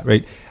up on that,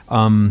 right?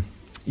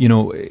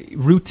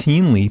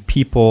 Routinely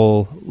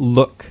people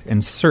look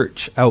and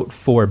search out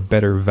for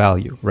better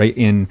value, right?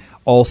 In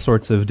all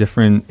sorts of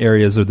different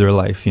areas of their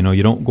life.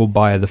 You don't go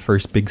buy the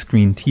first big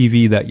screen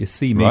TV that you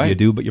see. Maybe you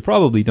do, but you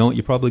probably don't.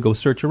 You probably go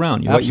search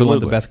around. You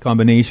want the best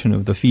combination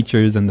of the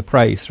features and the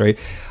price, right?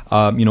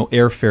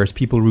 Airfares.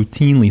 People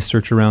routinely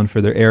search around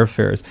for their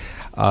airfares.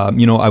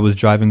 I was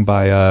driving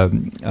by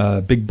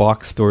a big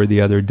box store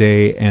the other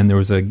day, and there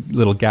was a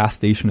little gas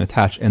station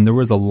attached, and there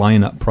was a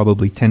lineup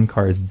probably 10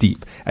 cars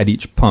deep at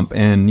each pump.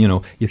 And,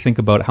 you think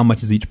about how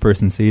much is each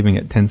person saving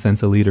at 10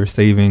 cents a liter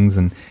savings,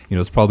 and,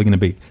 it's probably going to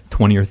be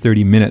 20 or 30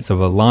 minutes of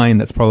a line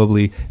that's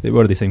probably,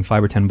 what are they saying,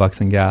 $5 or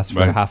 $10 in gas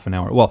for a half an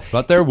hour. Well,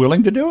 but they're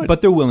willing to do it.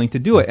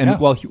 And,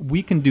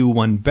 we can do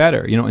one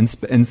better.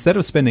 Instead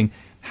of spending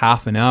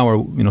half an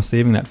hour,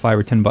 saving that $5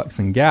 or $10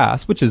 in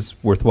gas, which is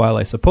worthwhile,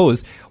 I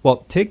suppose.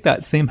 Well, take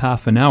that same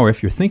half an hour.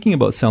 If you're thinking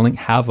about selling,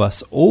 have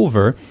us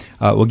over.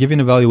 We'll give you an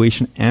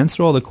evaluation,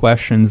 answer all the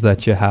questions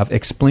that you have,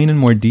 explain in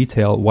more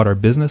detail what our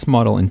business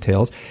model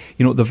entails.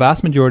 The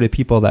vast majority of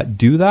people that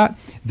do that,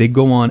 they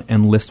go on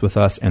and list with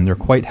us, and they're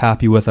quite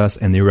happy with us,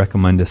 and they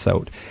recommend us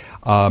out.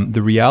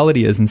 The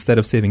reality is, instead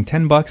of saving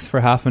 $10 for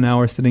half an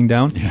hour sitting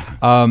down,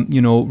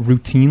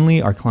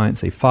 routinely our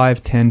clients say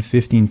 5, 10,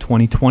 15,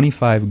 20,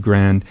 25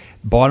 grand.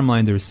 Bottom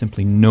line, there is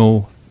simply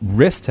no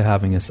risk to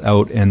having us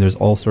out, and there's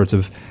all sorts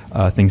of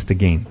things to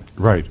gain.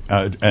 Right.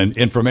 And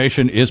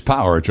information is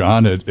power,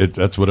 John.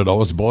 That's what it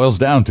always boils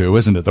down to,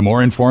 isn't it? The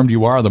more informed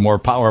you are, the more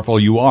powerful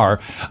you are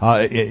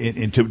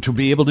to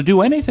be able to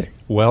do anything.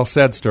 Well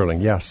said,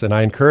 Sterling. Yes, and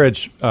I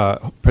encourage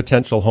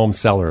potential home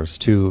sellers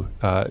to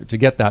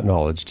get that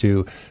knowledge,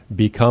 to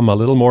become a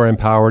little more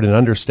empowered and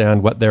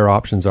understand what their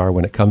options are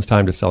when it comes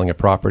time to selling a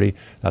property.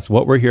 That's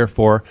what we're here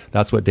for.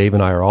 That's what Dave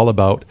and I are all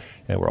about,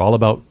 and we're all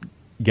about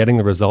getting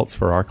the results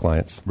for our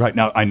clients. Right.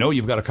 Now, I know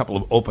you've got a couple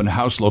of open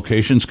house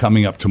locations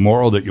coming up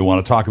tomorrow that you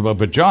want to talk about.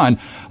 But, John,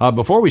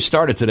 before we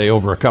started today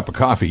over a cup of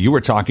coffee, you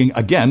were talking,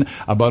 again,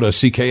 about a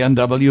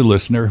CKNW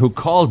listener who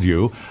called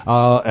you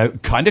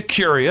kind of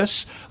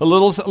curious, a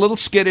little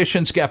skittish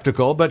and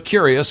skeptical, but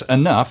curious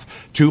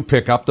enough to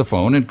pick up the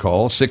phone and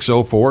call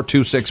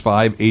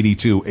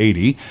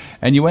 604-265-8280.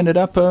 And you ended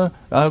up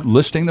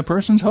listing the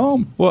person's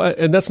home. Well,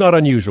 and that's not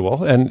unusual.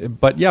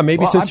 But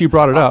since you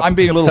brought it up. I'm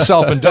being a little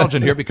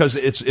self-indulgent here because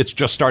it's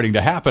just starting to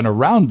happen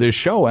around this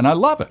show, and I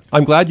love it.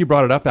 I'm glad you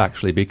brought it up,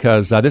 actually,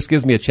 because this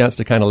gives me a chance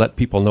to kind of let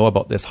people know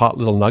about this hot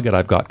little nugget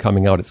I've got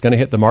coming out. It's going to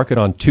hit the market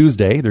on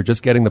Tuesday. They're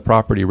just getting the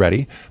property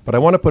ready. But I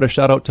want to put a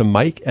shout-out to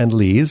Mike and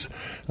Lise.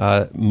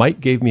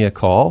 Mike gave me a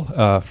call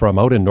from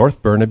out in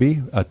North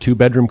Burnaby, a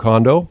 2-bedroom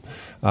condo.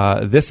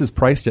 This is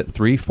priced at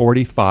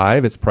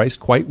 $345. It's priced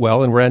quite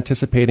well, and we're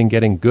anticipating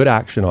getting good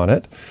action on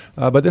it.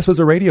 But this was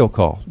a radio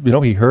call.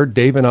 He heard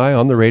Dave and I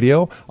on the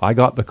radio. I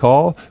got the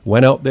call,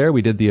 went out there.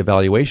 We did the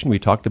evaluation. We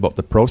talked about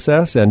the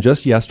process. And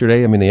just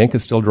yesterday, the ink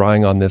is still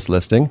drying on this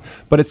listing.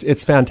 But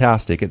it's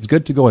fantastic. It's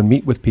good to go and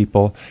meet with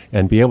people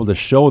and be able to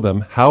show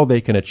them how they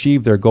can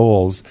achieve their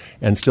goals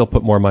and still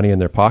put more money in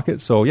their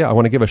pocket. So, I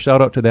want to give a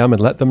shout out to them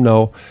and let them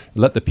know,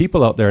 let the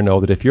people out there know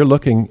that if you're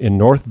looking in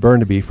North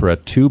Burnaby for a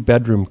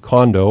 2-bedroom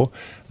condo,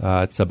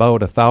 it's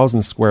about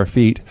 1,000 square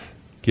feet.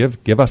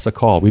 Give us a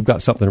call. We've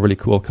got something really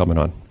cool coming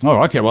on.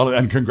 Oh, okay. Well,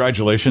 and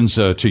congratulations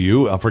to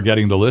you for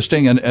getting the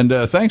listing, and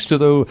thanks to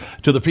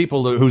the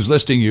people whose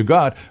listing you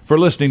got for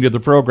listening to the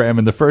program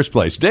in the first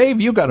place. Dave,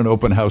 you got an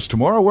open house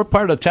tomorrow. What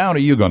part of town are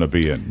you going to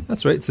be in?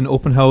 That's right. It's an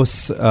open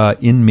house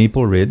in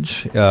Maple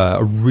Ridge, a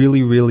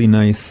really, really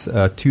nice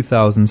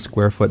 2,000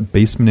 square foot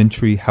basement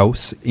entry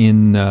house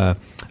in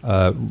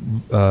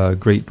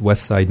great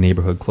West Side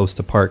neighborhood, close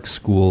to parks,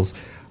 schools.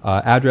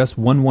 Address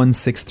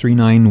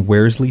 11639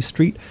 Wearsley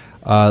Street.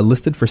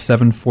 Listed for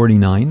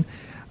 $749.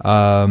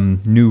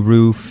 New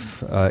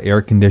roof,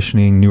 air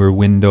conditioning, newer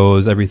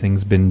windows,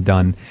 everything's been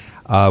done.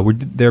 We're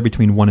there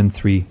between 1 and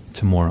 3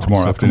 tomorrow. So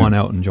afternoon. Come on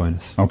out and join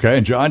us. Okay.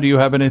 And John, do you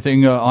have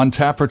anything on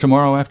tap for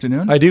tomorrow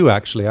afternoon? I do,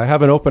 actually. I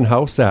have an open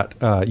house at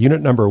unit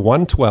number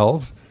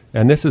 112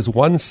 And this is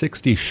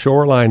 160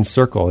 Shoreline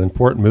Circle in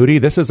Port Moody.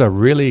 This is a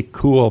really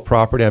cool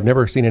property. I've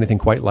never seen anything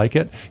quite like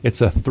it. It's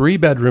a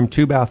 3-bedroom,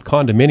 2-bath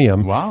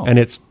condominium. Wow. And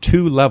it's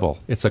 2-level.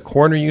 It's a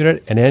corner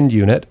unit, an end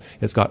unit.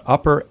 It's got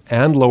upper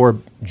and lower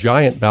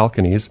giant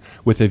balconies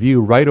with a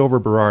view right over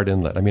Burrard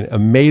Inlet. I mean,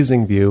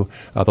 amazing view.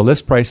 The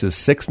list price is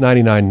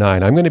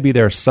 $699.9. I'm going to be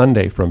there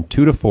Sunday from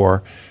 2 to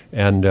 4.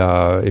 And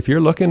if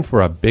you're looking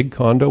for a big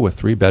condo with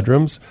 3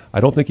 bedrooms,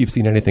 I don't think you've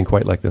seen anything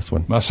quite like this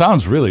one. Well,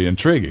 sounds really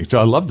intriguing. So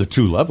I love the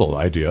 2-level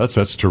idea.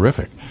 That's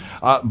terrific.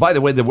 By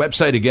the way, the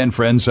website again,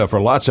 friends,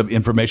 for lots of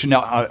information.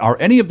 Now, are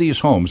any of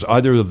these homes,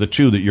 either of the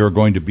two that you're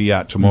going to be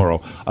at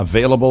tomorrow,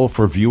 available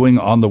for viewing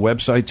on the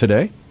website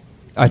today?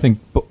 I think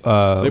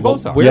they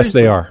both are. Yes,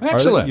 they are.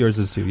 Excellent. Yours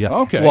is too.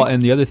 Yeah. Okay. Well,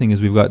 and the other thing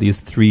is we've got these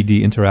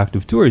 3D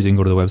interactive tours. You can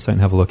go to the website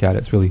and have a look at it.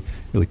 It's really,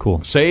 really cool.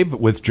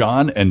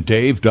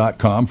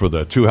 SaveWithJohnandDave.com for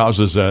the 2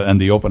 houses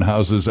and the open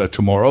houses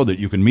tomorrow that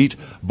you can meet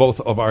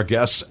both of our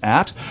guests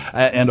at.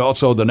 And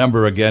also the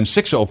number again,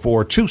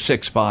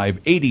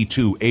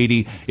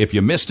 604-265-8280. If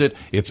you missed it,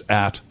 it's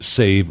at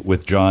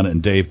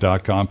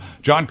SaveWithJohnandDave.com.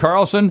 John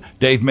Carlson,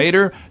 Dave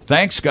Mader,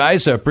 thanks,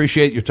 guys. I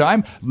appreciate your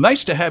time.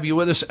 Nice to have you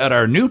with us at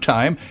our new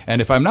time.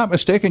 And if I'm not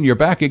mistaken, you're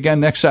back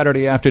again next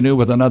Saturday afternoon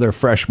with another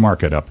Fresh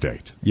Market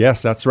update.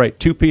 Yes, that's right.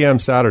 2 p.m.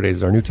 Saturday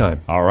is our new time.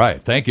 All right.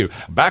 Thank you.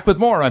 Back with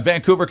more on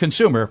Vancouver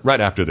Consumer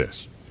right after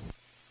this.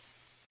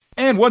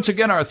 And once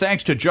again, our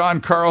thanks to John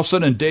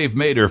Carlson and Dave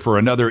Mader for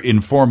another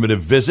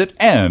informative visit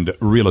and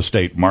real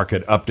estate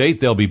market update.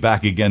 They'll be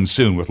back again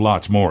soon with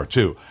lots more,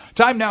 too.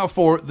 Time now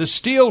for the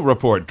Steel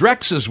Report.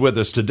 Drex is with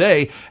us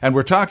today, and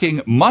we're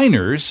talking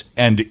minors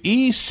and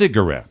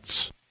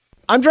e-cigarettes.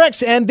 I'm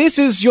Drex, and this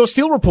is your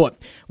Steel Report.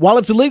 While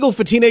it's illegal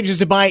for teenagers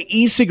to buy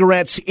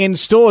e-cigarettes in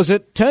stores,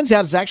 it turns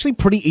out it's actually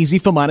pretty easy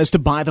for minors to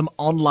buy them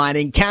online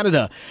in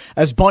Canada.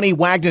 As Bonnie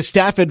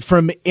Wagner-Stafford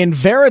from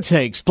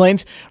Inverite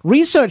explains,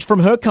 research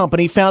from her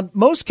company found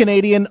most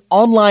Canadian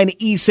online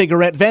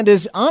e-cigarette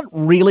vendors aren't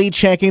really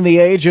checking the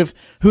age of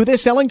who they're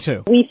selling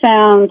to. We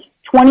found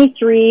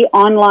 23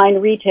 online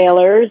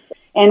retailers,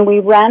 and we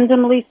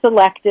randomly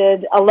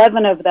selected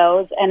 11 of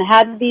those and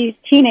had these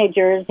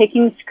teenagers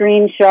taking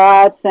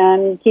screenshots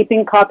and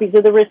keeping copies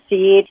of the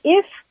receipt.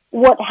 If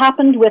what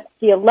happened with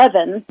the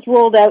 11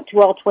 rolled out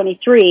to all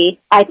 23,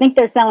 I think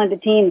they're selling to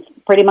teens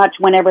pretty much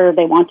whenever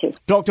they want to.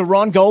 Dr.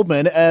 Ron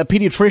Goldman, a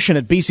pediatrician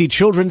at BC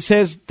Children,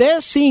 says they're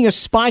seeing a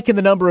spike in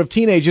the number of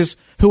teenagers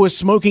who are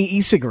smoking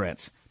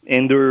e-cigarettes.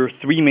 And there are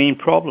 3 main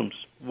problems.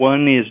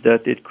 One is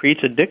that it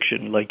creates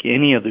addiction, like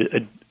any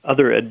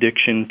other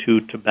addiction to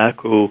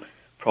tobacco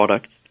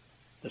products.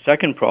 The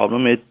second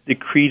problem, it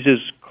decreases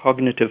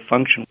cognitive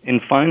function.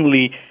 And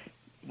finally,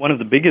 one of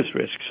the biggest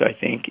risks, I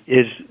think,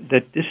 is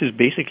that this is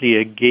basically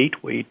a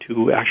gateway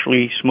to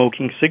actually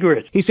smoking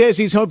cigarettes. He says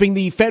he's hoping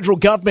the federal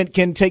government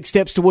can take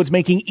steps towards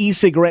making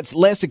e-cigarettes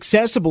less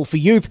accessible for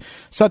youth,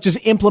 such as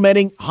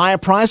implementing higher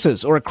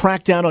prices or a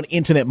crackdown on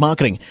internet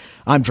marketing.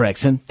 I'm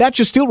Drex, and that's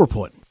your Steel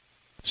Report.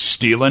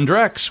 Steel and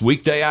Drex,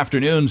 weekday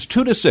afternoons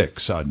 2 to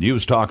 6 on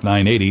News Talk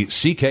 980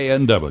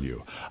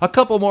 CKNW. A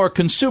couple more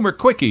consumer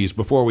quickies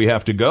before we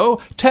have to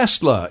go.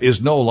 Tesla is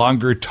no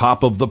longer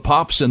top of the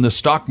pops in the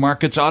stock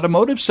market's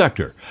automotive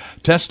sector.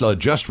 Tesla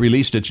just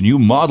released its new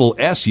Model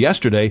S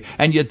yesterday,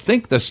 and you'd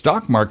think the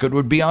stock market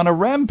would be on a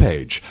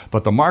rampage.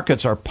 But the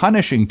markets are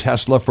punishing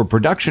Tesla for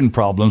production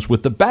problems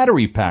with the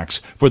battery packs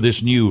for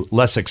this new,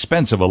 less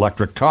expensive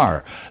electric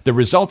car. The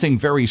resulting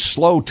very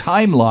slow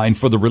timeline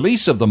for the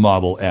release of the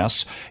Model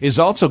S is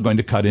also going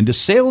to cut into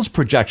sales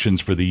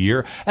projections for the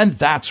year, and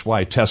that's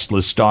why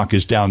Tesla's stock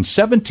is down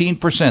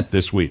 17%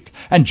 this week.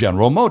 And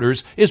General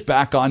Motors is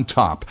back on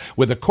top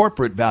with a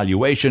corporate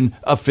valuation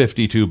of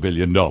 $52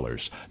 billion.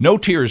 No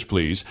tears,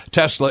 please.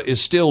 Tesla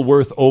is still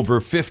worth over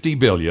 $50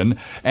 billion,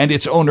 and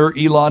its owner,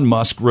 Elon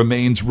Musk,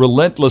 remains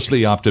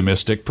relentlessly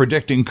optimistic,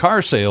 predicting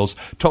car sales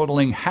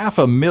totaling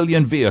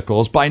 500,000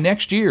 vehicles by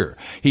next year.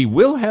 He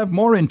will have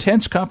more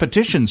intense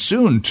competition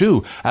soon,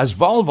 too, as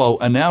Volvo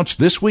announced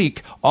this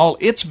week all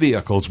its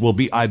vehicles will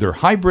be either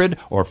hybrid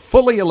or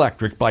fully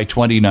electric by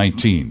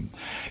 2019.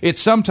 It's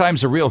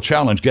sometimes a real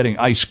challenge getting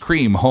ice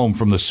cream home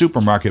from the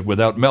supermarket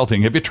without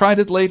melting. Have you tried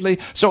it lately?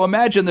 So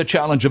imagine the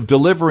challenge of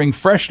delivering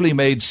freshly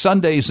made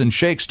sundaes and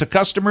shakes to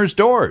customers'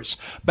 doors.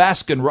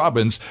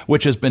 Baskin-Robbins,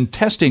 which has been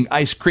testing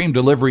ice cream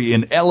delivery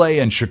in LA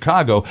and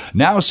Chicago,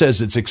 now says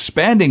it's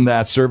expanding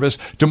that service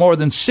to more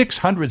than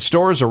 600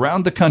 stores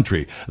around the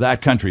country.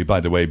 That country,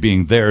 by the way,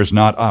 being theirs,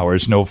 not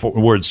ours. No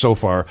word so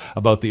far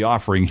about the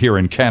offering here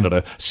in Canada.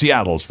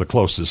 Seattle's the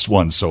closest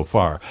one so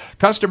far.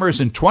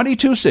 Customers in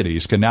 22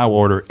 cities can now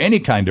order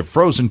any kind of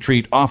frozen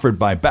treat offered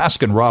by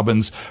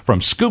Baskin-Robbins, from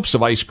scoops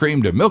of ice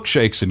cream to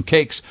milkshakes and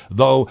cakes,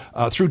 though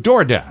through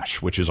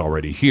DoorDash, which is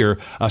already here.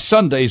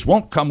 Sundays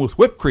won't come with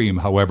whipped cream,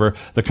 however.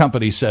 The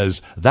company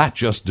says that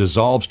just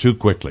dissolves too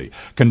quickly.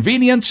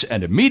 Convenience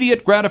and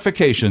immediate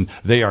gratification,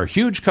 they are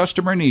huge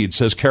customer needs,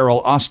 says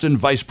Carol Austin,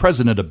 Vice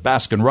President of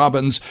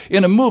Baskin-Robbins,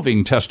 in a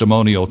moving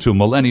testimonial to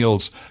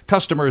millennials.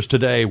 Customers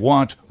today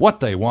want what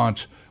they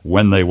want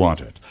when they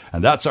want it.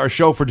 And that's our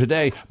show for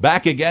today.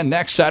 Back again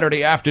next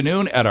Saturday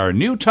afternoon at our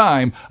new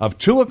time of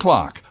 2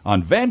 o'clock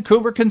on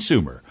Vancouver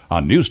Consumer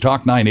on News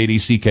Talk 980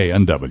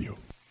 CKNW.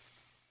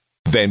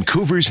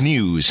 Vancouver's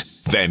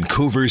News,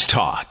 Vancouver's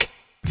Talk.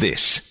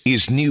 This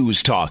is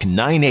News Talk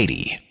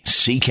 980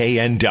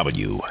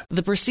 CKNW.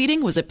 The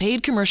proceeding was a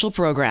paid commercial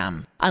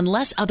program.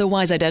 Unless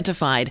otherwise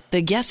identified,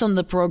 the guests on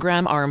the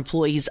program are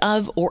employees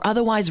of or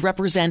otherwise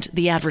represent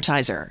the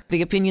advertiser.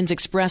 The opinions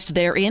expressed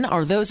therein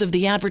are those of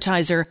the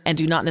advertiser and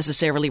do not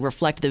necessarily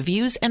reflect the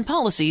views and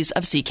policies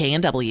of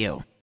CKNW.